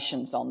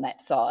motivations on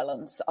that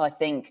silence. I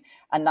think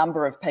a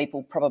number of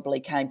people probably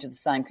came to the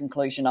same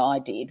conclusion I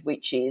did,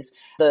 which is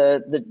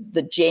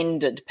the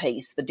gendered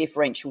piece, the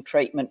differential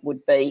treatment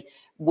would be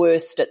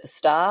worst at the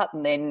start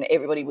and then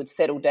everybody would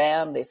settle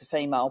down. There's a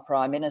female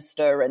Prime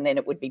Minister and then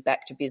it would be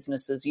back to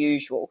business as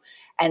usual.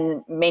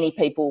 And many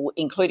people,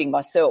 including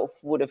myself,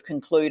 would have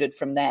concluded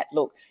from that,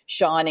 look,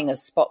 shining a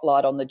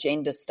spotlight on the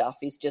gender stuff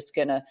is just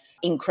going to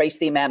increase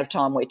the amount of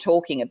time we're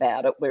talking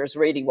about it, whereas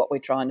really what we're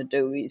trying to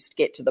do is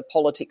get to the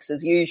politics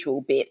as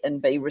usual bit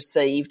and be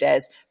received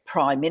as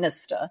Prime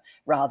Minister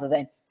rather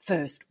than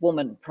first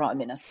woman Prime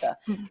Minister.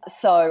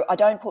 So I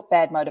don't put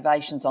bad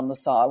motivations on the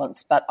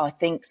silence, but I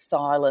think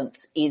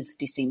silence is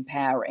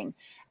disempowering.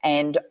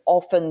 And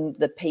often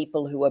the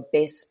people who are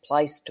best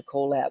placed to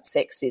call out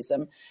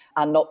sexism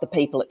are not the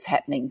people it's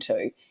happening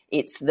to.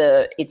 It's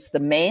the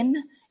men,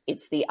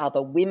 It's the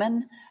other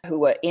women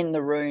who are in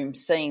the room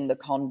seeing the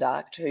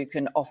conduct who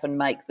can often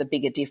make the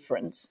bigger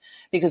difference.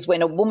 Because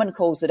when a woman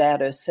calls it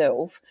out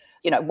herself,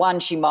 one,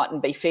 she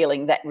mightn't be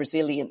feeling that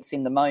resilience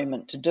in the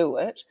moment to do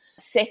it.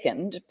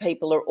 Second,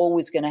 people are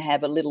always going to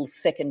have a little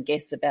second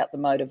guess about the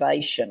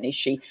motivation. Is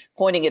she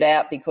pointing it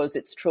out because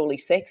it's truly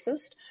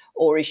sexist,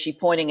 or is she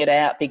pointing it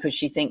out because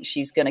she thinks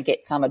she's going to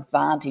get some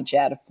advantage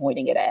out of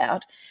pointing it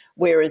out?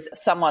 Whereas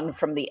someone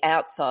from the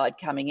outside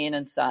coming in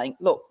and saying,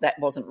 look, that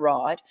wasn't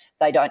right,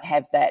 they don't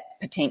have that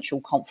potential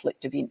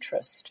conflict of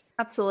interest.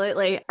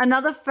 Absolutely.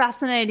 Another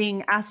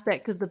fascinating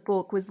aspect of the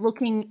book was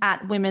looking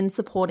at women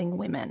supporting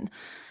women.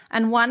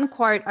 And one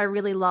quote I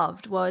really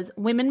loved was,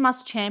 "Women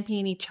must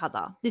champion each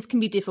other. This can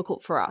be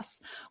difficult for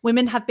us.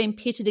 Women have been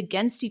pitted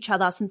against each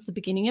other since the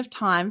beginning of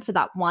time for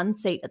that one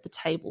seat at the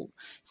table.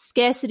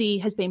 Scarcity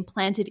has been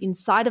planted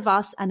inside of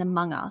us and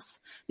among us.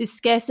 This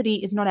scarcity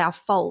is not our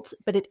fault,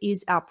 but it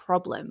is our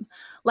problem."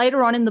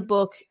 Later on in the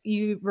book,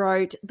 you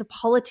wrote, "The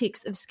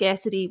politics of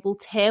scarcity will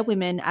tear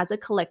women as a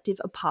collective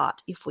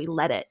apart if we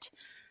let it."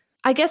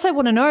 I guess I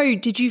want to know,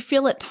 did you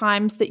feel at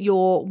times that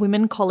your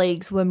women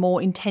colleagues were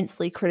more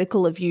intensely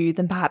critical of you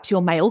than perhaps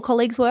your male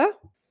colleagues were?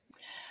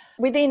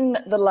 Within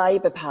the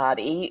Labor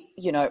Party,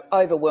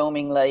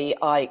 overwhelmingly,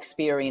 I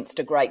experienced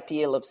a great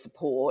deal of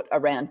support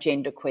around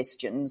gender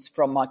questions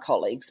from my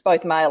colleagues,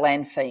 both male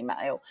and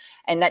female.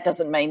 And that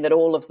doesn't mean that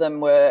all of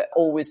them were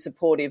always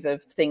supportive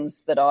of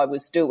things that I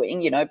was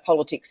doing.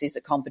 Politics is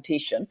a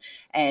competition,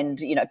 and,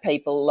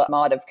 people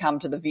might have come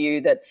to the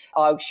view that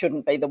I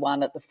shouldn't be the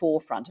one at the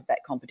forefront of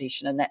that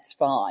competition, and that's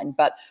fine.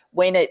 But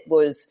when it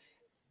was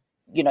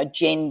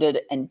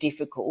gendered and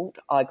difficult,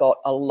 I got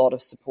a lot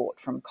of support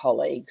from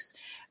colleagues.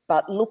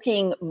 But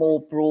looking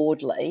more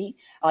broadly,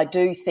 I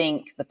do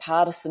think the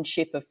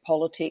partisanship of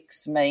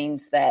politics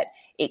means that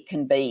it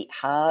can be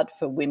hard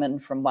for women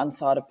from one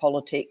side of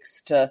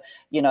politics to,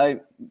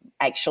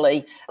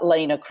 actually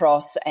lean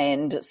across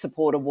and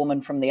support a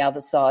woman from the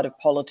other side of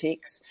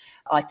politics.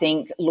 I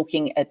think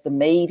looking at the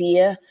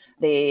media,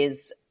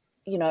 there's,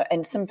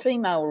 and some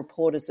female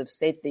reporters have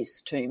said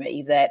this to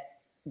me, that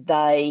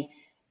they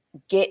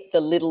get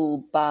the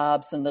little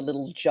barbs and the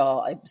little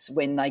jibes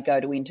when they go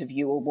to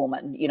interview a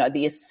woman.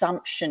 The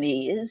assumption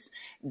is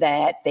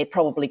that they're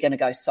probably going to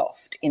go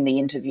soft in the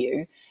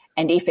interview.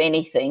 And if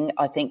anything,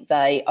 I think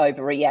they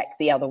overreact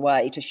the other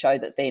way to show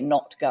that they're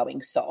not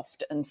going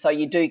soft. And so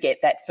you do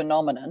get that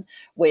phenomenon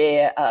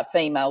where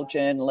female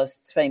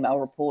journalists, female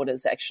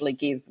reporters actually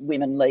give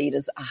women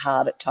leaders a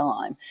harder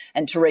time.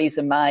 And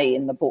Theresa May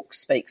in the book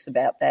speaks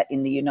about that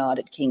in the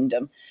United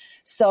Kingdom.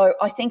 So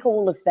I think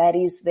all of that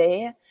is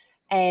there.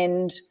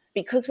 And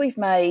because we've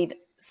made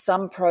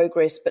some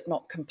progress but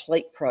not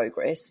complete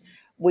progress,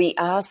 we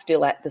are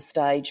still at the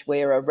stage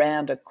where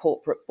around a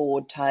corporate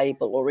board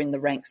table or in the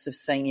ranks of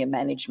senior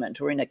management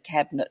or in a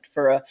cabinet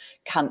for a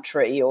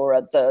country or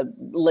at the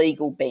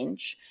legal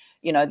bench,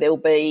 there'll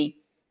be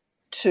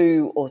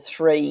 2 or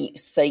 3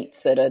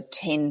 seats at a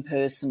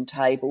 10-person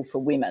table for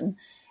women.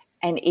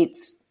 And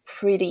it's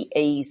pretty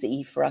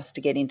easy for us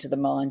to get into the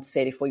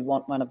mindset, if we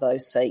want one of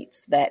those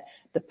seats, that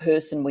the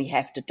person we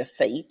have to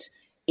defeat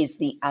is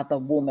the other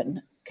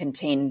woman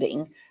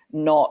contending,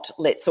 not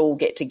let's all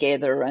get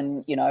together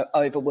and,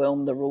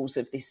 overwhelm the rules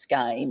of this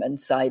game and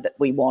say that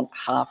we want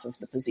half of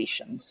the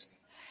positions.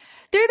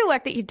 Through the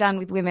work that you've done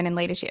with women in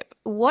leadership,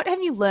 what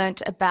have you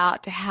learnt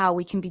about how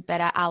we can be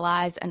better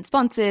allies and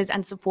sponsors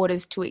and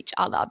supporters to each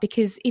other?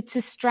 Because it's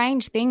a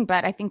strange thing,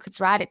 but I think it's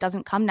right. It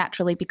doesn't come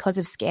naturally because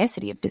of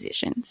scarcity of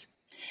positions.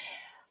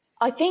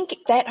 I think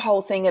that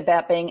whole thing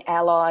about being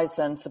allies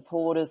and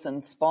supporters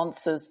and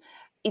sponsors,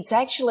 it's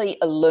actually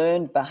a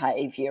learned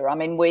behaviour. I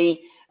mean,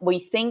 we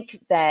think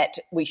that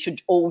we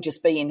should all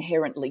just be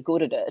inherently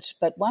good at it.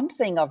 But one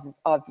thing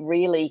I've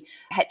really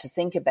had to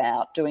think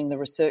about doing the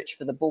research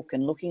for the book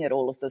and looking at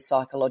all of the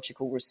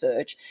psychological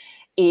research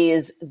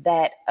is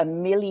that a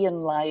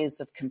million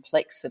layers of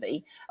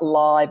complexity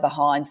lie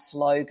behind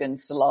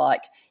slogans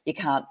like "you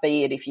can't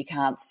be it if you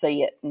can't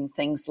see it" and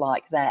things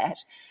like that.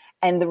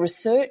 And the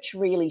research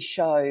really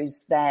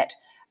shows that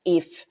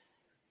if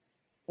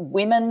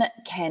women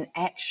can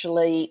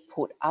actually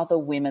put other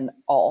women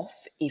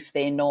off if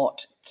they're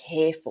not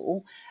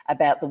careful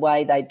about the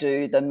way they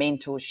do the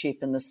mentorship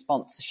and the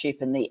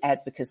sponsorship and the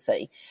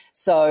advocacy.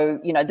 So,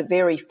 the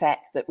very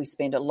fact that we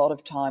spend a lot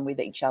of time with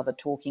each other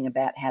talking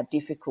about how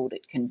difficult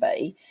it can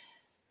be,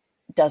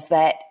 does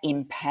that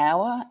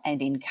empower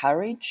and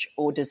encourage,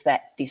 or does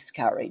that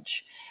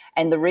discourage?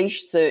 And the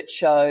research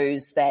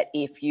shows that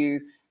if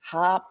you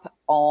harp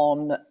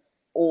on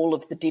all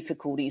of the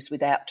difficulties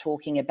without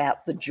talking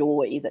about the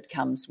joy that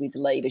comes with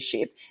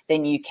leadership,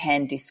 then you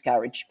can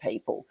discourage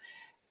people.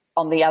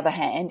 On the other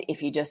hand,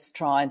 if you just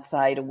try and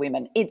say to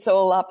women, it's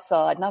all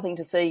upside, nothing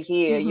to see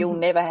here, you'll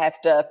never have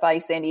to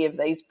face any of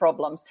these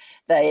problems,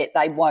 they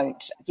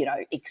won't,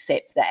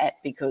 accept that,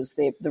 because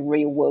the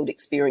real world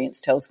experience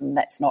tells them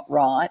that's not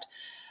right.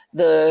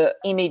 The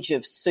image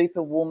of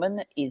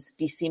superwoman is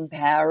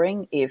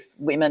disempowering. If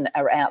women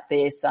are out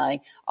there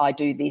saying, I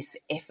do this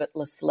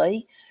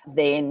effortlessly,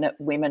 then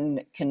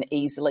women can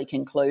easily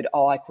conclude,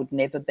 oh, I could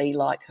never be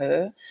like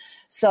her.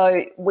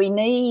 So we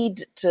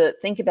need to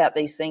think about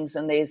these things,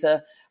 and there's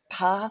a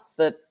path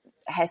that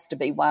has to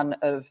be one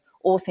of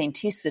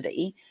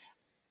authenticity,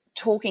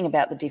 talking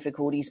about the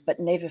difficulties but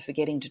never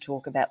forgetting to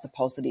talk about the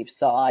positive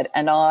side.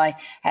 And I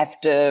have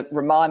to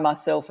remind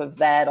myself of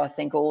that. I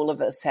think all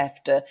of us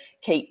have to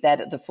keep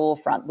that at the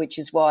forefront, which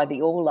is why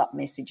the all-up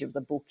message of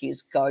the book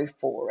is go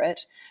for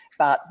it,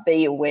 but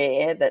be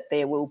aware that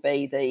there will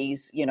be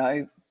these,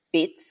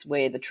 bits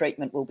where the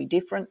treatment will be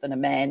different than a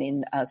man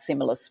in a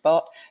similar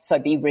spot. So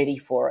be ready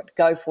for it.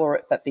 Go for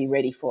it, but be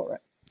ready for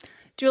it.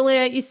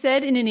 Julia, you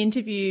said in an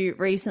interview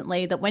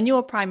recently that when you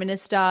were Prime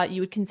Minister,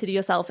 you would consider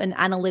yourself an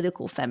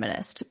analytical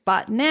feminist,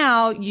 but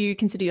now you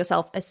consider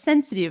yourself a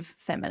sensitive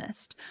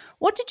feminist.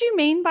 What did you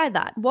mean by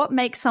that? What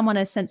makes someone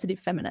a sensitive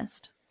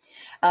feminist?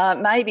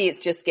 Maybe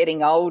it's just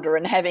getting older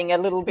and having a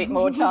little bit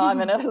more time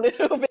and a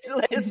little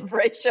bit less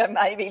pressure.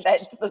 Maybe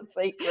that's the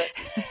secret.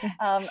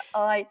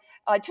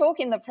 I talk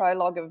in the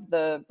prologue of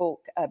the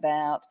book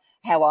about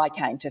how I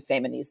came to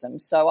feminism.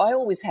 So I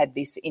always had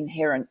this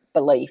inherent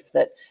belief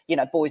that,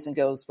 boys and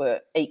girls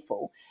were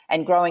equal.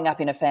 And growing up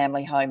in a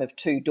family home of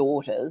two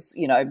daughters,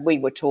 we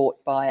were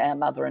taught by our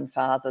mother and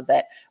father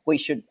that we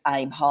should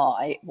aim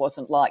high. It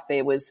wasn't like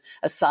there was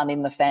a son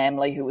in the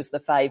family who was the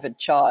favoured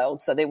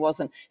child. So there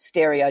wasn't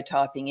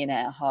stereotyping in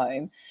our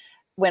home.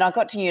 When I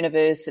got to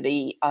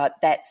university,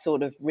 that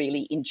sort of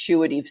really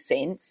intuitive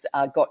sense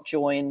got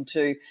joined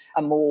to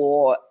a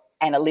more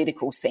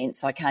analytical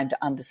sense. I came to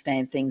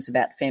understand things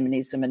about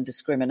feminism and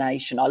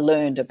discrimination. I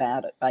learned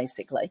about it,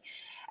 basically.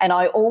 And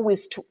I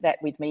always took that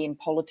with me in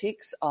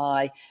politics.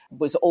 I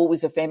was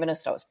always a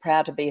feminist. I was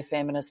proud to be a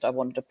feminist. I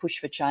wanted to push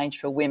for change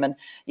for women,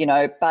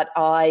 but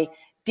I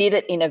did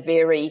it in a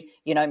very,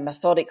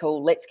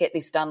 methodical, let's get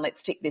this done,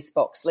 let's tick this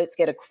box, let's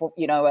get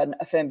an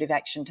affirmative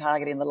action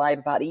target in the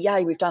Labor Party.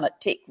 Yay, we've done it,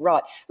 tick,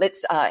 right.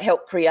 Let's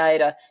help create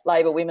a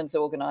Labor women's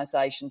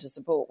organisation to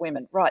support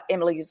women. Right,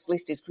 Emily's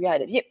list is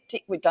created. Yep,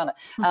 tick, we've done it.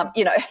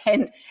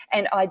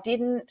 And I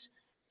didn't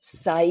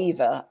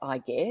savour, I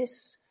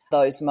guess,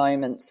 those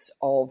moments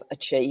of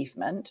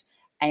achievement,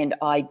 and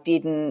I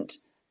didn't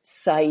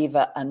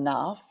savour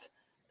enough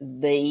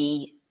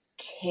the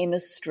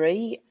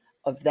chemistry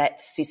of that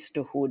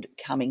sisterhood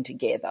coming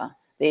together.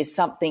 There's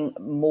something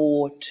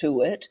more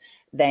to it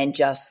than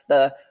just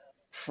the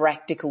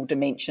practical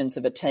dimensions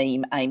of a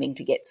team aiming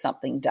to get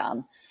something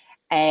done.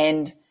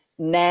 And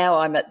now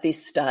I'm at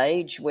this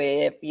stage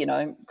where,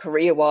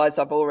 career-wise,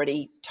 I've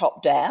already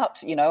topped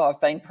out.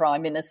 I've been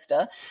Prime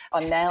Minister.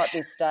 I'm now at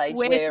this stage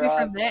where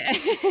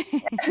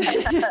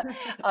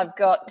I've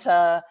got,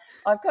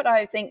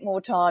 I think,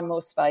 more time,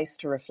 more space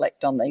to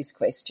reflect on these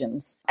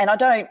questions. And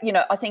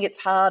I think it's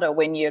harder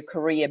when you're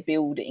career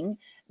building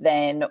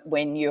than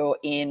when you're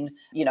in,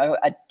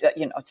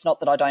 it's not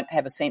that I don't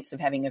have a sense of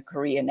having a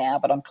career now,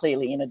 but I'm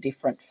clearly in a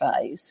different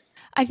phase.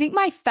 I think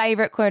my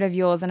favourite quote of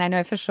yours, and I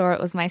know for sure it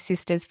was my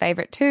sister's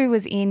favourite too,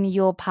 was in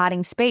your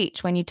parting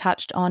speech when you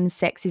touched on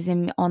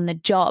sexism on the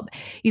job.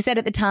 You said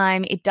at the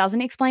time, it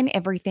doesn't explain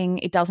everything,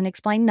 it doesn't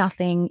explain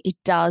nothing,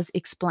 it does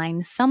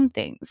explain some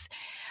things.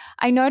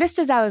 I noticed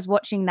as I was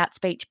watching that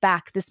speech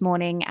back this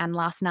morning and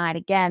last night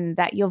again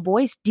that your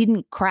voice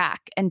didn't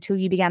crack until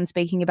you began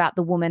speaking about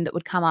the woman that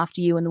would come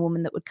after you and the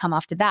woman that would come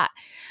after that.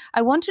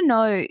 I want to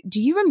know, do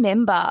you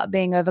remember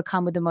being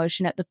overcome with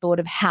emotion at the thought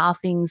of how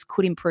things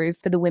could improve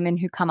for the women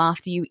who come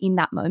after you in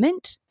that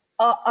moment?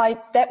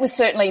 That was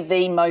certainly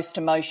the most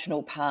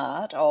emotional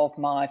part of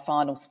my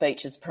final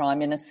speech as Prime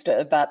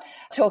Minister. But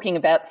talking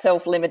about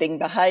self-limiting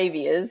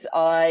behaviours,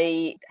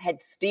 I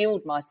had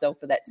steeled myself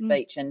for that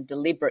speech and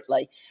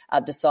deliberately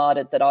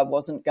decided that I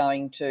wasn't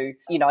going to,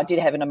 I did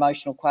have an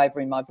emotional quaver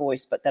in my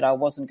voice, but that I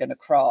wasn't going to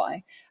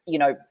cry.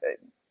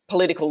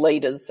 Political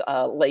leaders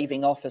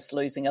leaving office,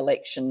 losing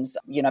elections,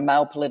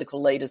 male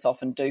political leaders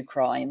often do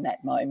cry in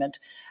that moment.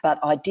 But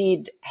I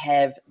did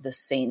have the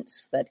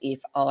sense that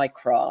if I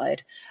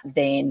cried,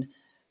 then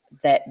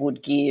that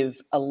would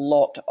give a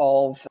lot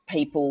of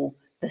people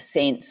the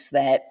sense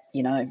that,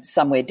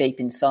 somewhere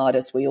deep inside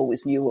us, we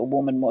always knew a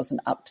woman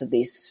wasn't up to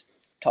this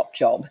top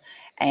job.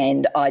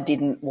 And I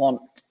didn't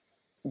want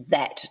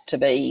that to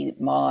be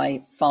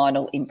my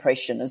final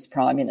impression as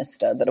Prime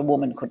Minister, that a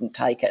woman couldn't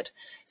take it.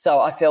 So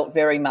I felt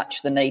very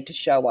much the need to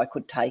show I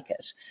could take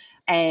it.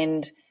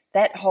 And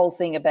that whole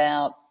thing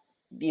about,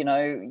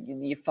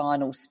 your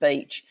final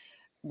speech,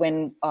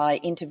 when I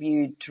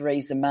interviewed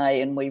Theresa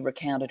May and we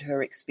recounted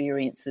her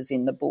experiences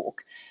in the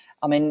book,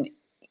 I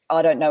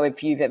don't know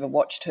if you've ever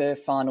watched her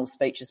final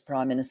speech as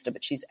Prime Minister,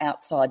 but she's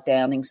outside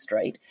Downing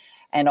Street.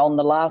 And on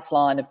the last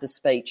line of the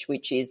speech,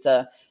 which is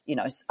a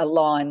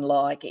line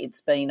like,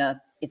 it's been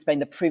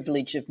the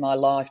privilege of my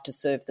life to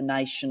serve the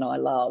nation I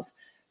love,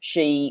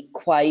 she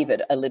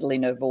quavered a little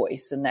in her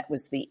voice, and that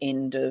was the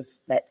end of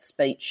that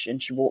speech,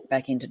 and she walked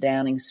back into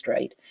Downing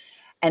Street.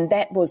 And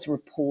that was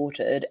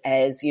reported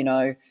as,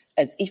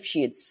 as if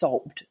she had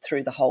sobbed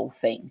through the whole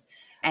thing.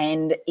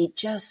 And it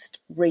just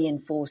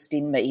reinforced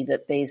in me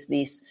that there's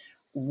this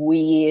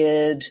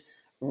weird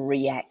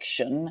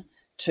reaction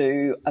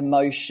to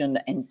emotion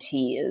and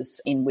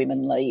tears in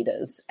women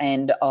leaders.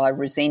 And I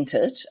resent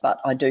it, but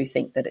I do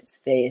think that it's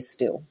there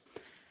still.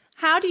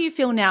 How do you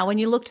feel now when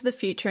you look to the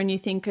future and you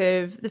think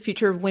of the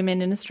future of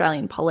women in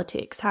Australian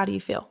politics? How do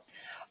you feel?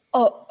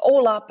 Oh,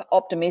 all up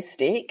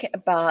optimistic,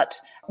 but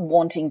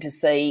wanting to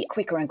see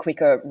quicker and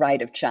quicker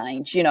rate of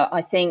change.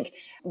 I think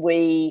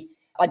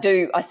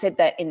I said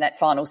that in that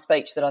final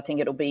speech that I think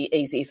it'll be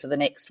easier for the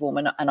next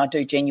woman, and I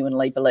do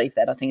genuinely believe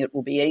that. I think it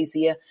will be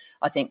easier.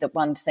 I think that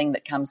one thing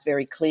that comes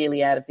very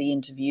clearly out of the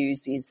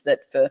interviews is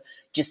that for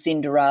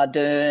Jacinda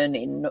Ardern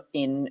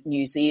in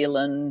New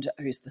Zealand,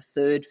 who's the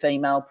third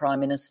female Prime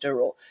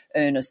Minister, or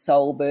Erna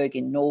Solberg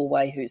in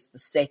Norway, who's the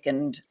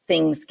second,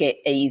 things get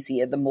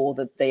easier the more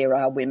that there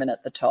are women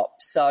at the top.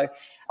 So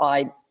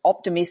I'm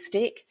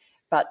optimistic.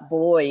 But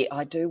boy,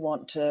 I do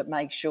want to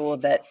make sure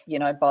that,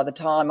 by the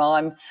time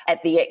I'm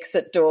at the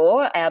exit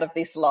door out of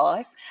this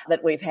life,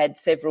 that we've had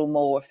several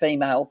more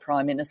female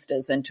prime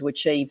ministers. And to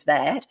achieve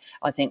that,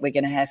 I think we're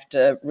going to have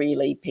to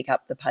really pick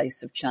up the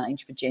pace of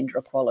change for gender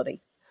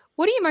equality.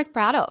 What are you most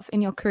proud of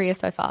in your career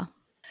so far?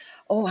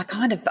 Oh, I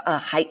kind of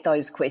hate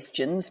those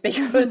questions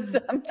because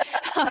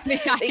I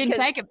can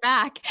take it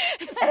back.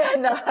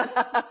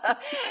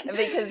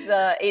 Because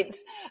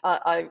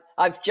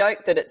I've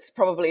joked that it's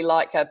probably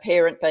like a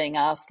parent being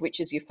asked which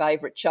is your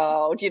favourite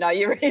child. You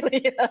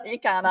really you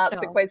can't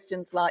answer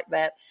questions like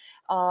that.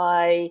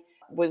 I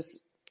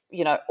was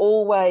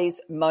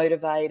always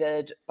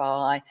motivated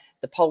by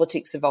the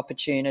politics of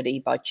opportunity,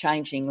 by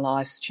changing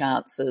life's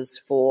chances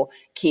for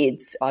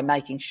kids, by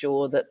making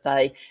sure that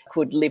they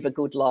could live a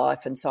good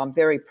life. And so I'm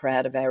very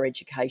proud of our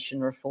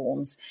education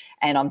reforms,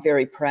 and I'm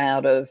very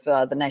proud of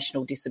the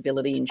National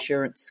Disability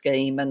Insurance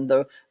Scheme and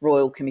the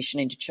Royal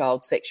Commission into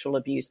Child Sexual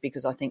Abuse,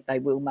 because I think they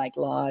will make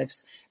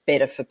lives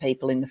better for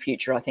people in the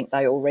future. I think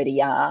they already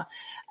are.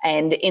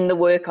 And in the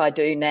work I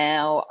do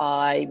now,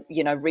 I,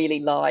 really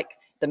like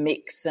the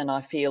mix, and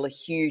I feel a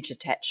huge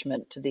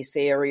attachment to this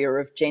area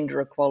of gender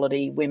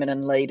equality, women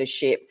in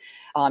leadership.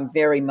 I'm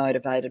very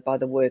motivated by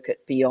the work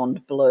at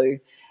Beyond Blue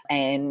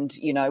and,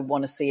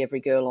 want to see every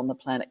girl on the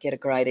planet get a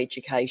great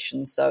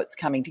education. So it's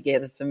coming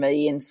together for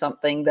me in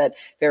something that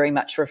very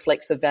much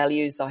reflects the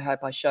values I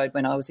hope I showed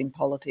when I was in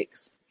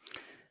politics.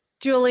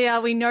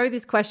 Julia, we know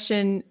this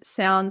question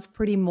sounds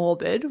pretty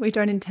morbid. We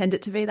don't intend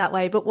it to be that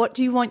way, but what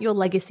do you want your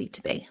legacy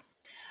to be?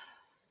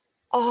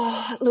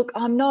 Oh, look,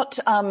 I'm not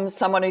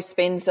someone who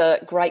spends a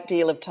great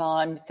deal of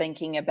time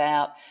thinking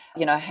about,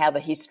 how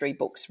the history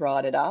books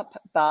write it up.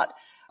 But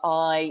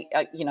I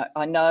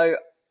know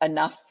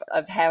enough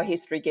of how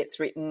history gets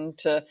written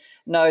to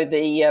know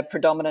the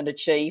predominant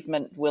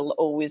achievement will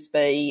always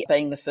be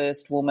being the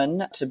first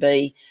woman to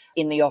be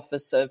in the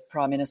office of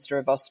Prime Minister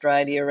of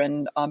Australia.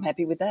 And I'm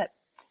happy with that.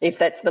 If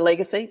that's the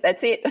legacy,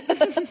 that's it.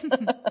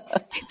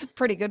 It's a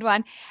pretty good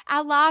one.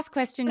 Our last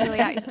question,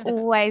 Julia, is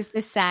always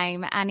the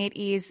same, and it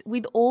is,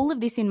 with all of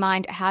this in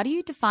mind, how do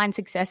you define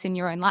success in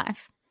your own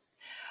life?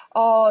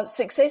 Oh,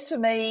 success for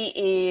me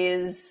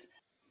is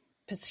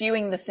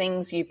pursuing the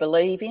things you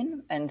believe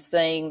in and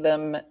seeing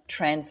them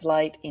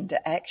translate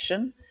into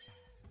action.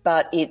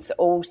 But it's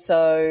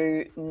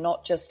also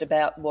not just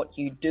about what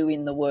you do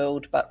in the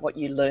world, but what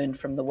you learn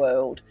from the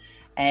world.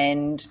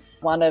 And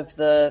one of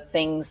the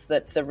things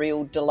that's a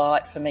real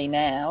delight for me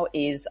now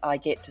is I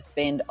get to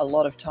spend a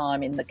lot of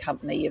time in the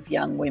company of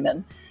young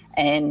women,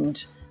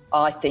 and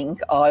I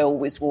think I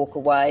always walk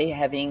away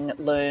having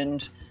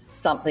learned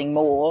something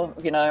more.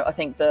 I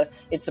think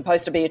it's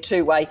supposed to be a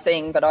two-way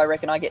thing, but I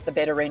reckon I get the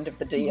better end of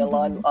the deal.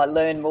 I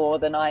learn more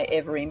than I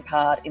ever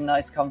impart in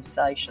those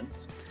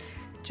conversations.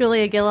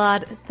 Julia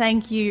Gillard,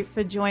 thank you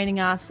for joining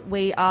us.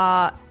 We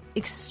are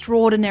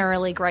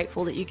extraordinarily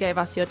grateful that you gave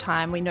us your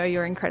time. We know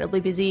you're incredibly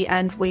busy,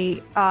 and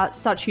we are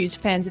such huge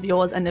fans of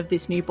yours and of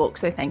this new book,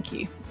 so thank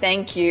you.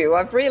 Thank you.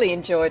 I've really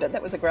enjoyed it.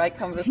 That was a great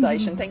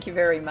conversation. Thank you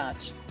very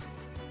much.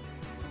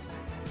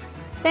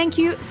 Thank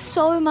you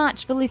so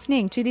much for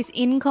listening to this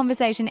In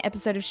Conversation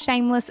episode of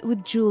Shameless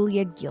with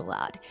Julia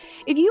Gillard.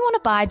 If you want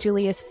to buy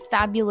Julia's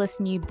fabulous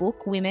new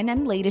book, Women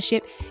and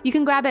Leadership, you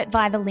can grab it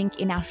via the link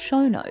in our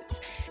show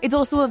notes. It's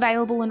also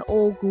available in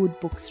all good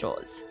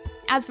bookstores.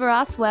 As for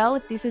us, well,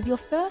 if this is your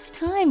first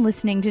time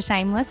listening to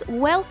Shameless,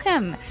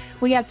 welcome.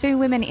 We are two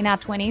women in our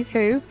 20s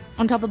who,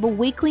 on top of a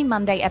weekly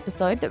Monday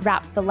episode that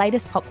wraps the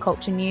latest pop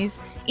culture news,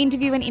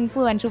 interview an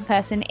influential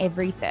person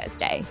every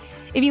Thursday.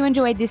 If you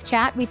enjoyed this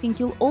chat, we think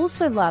you'll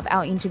also love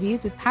our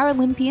interviews with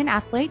Paralympian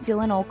athlete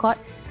Dylan Alcott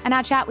and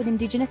our chat with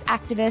Indigenous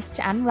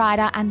activist and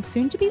writer and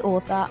soon-to-be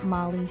author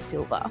Marley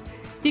Silver.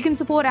 You can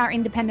support our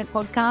independent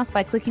podcast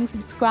by clicking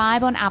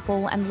subscribe on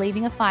Apple and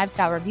leaving a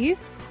 5-star review,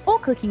 or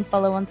clicking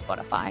follow on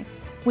Spotify.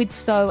 We'd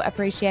so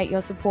appreciate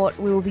your support.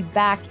 We will be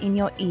back in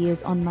your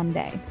ears on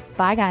Monday.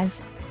 Bye,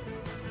 guys.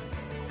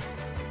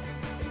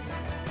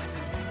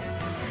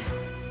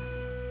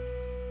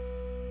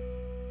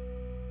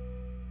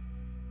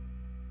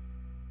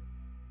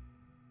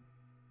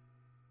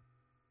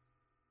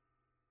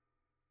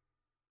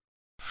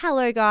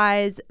 Hello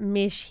guys,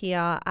 Mish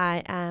here.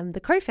 I am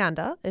the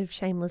co-founder of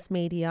Shameless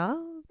Media.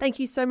 Thank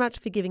you so much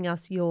for giving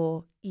us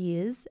your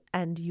ears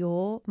and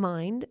your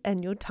mind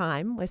and your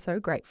time. We're so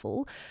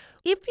grateful.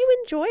 If you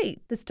enjoy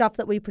the stuff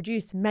that we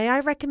produce, may I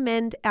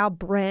recommend our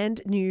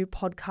brand new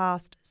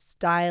podcast,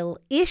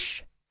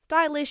 Style-ish.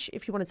 Stylish,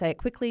 if you want to say it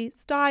quickly,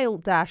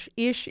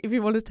 style-ish, if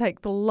you want to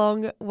take the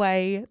long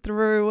way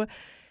through.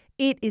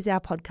 It is our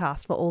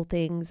podcast for all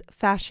things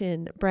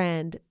fashion,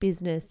 brand,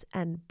 business,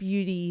 and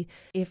beauty.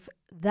 If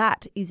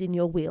that is in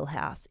your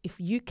wheelhouse, if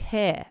you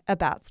care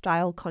about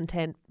style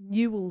content,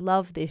 you will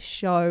love this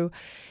show.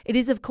 It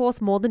is, of course,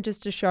 more than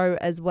just a show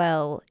as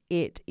well.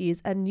 It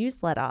is a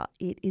newsletter.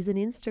 It is an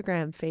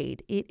Instagram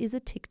feed. It is a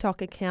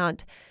TikTok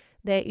account.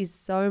 There is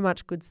so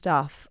much good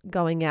stuff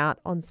going out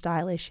on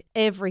Stylish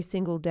every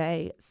single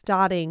day,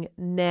 starting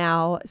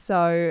now.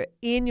 So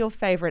in your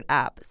favorite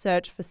app,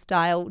 search for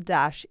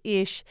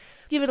Style-ish.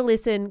 Give it a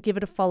listen, give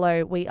it a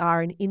follow. We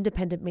are an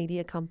independent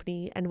media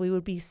company and we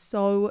would be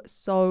so,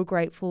 so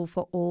grateful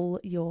for all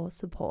your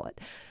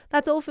support.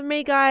 That's all from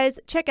me, guys.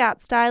 Check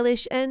out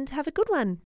Stylish and have a good one.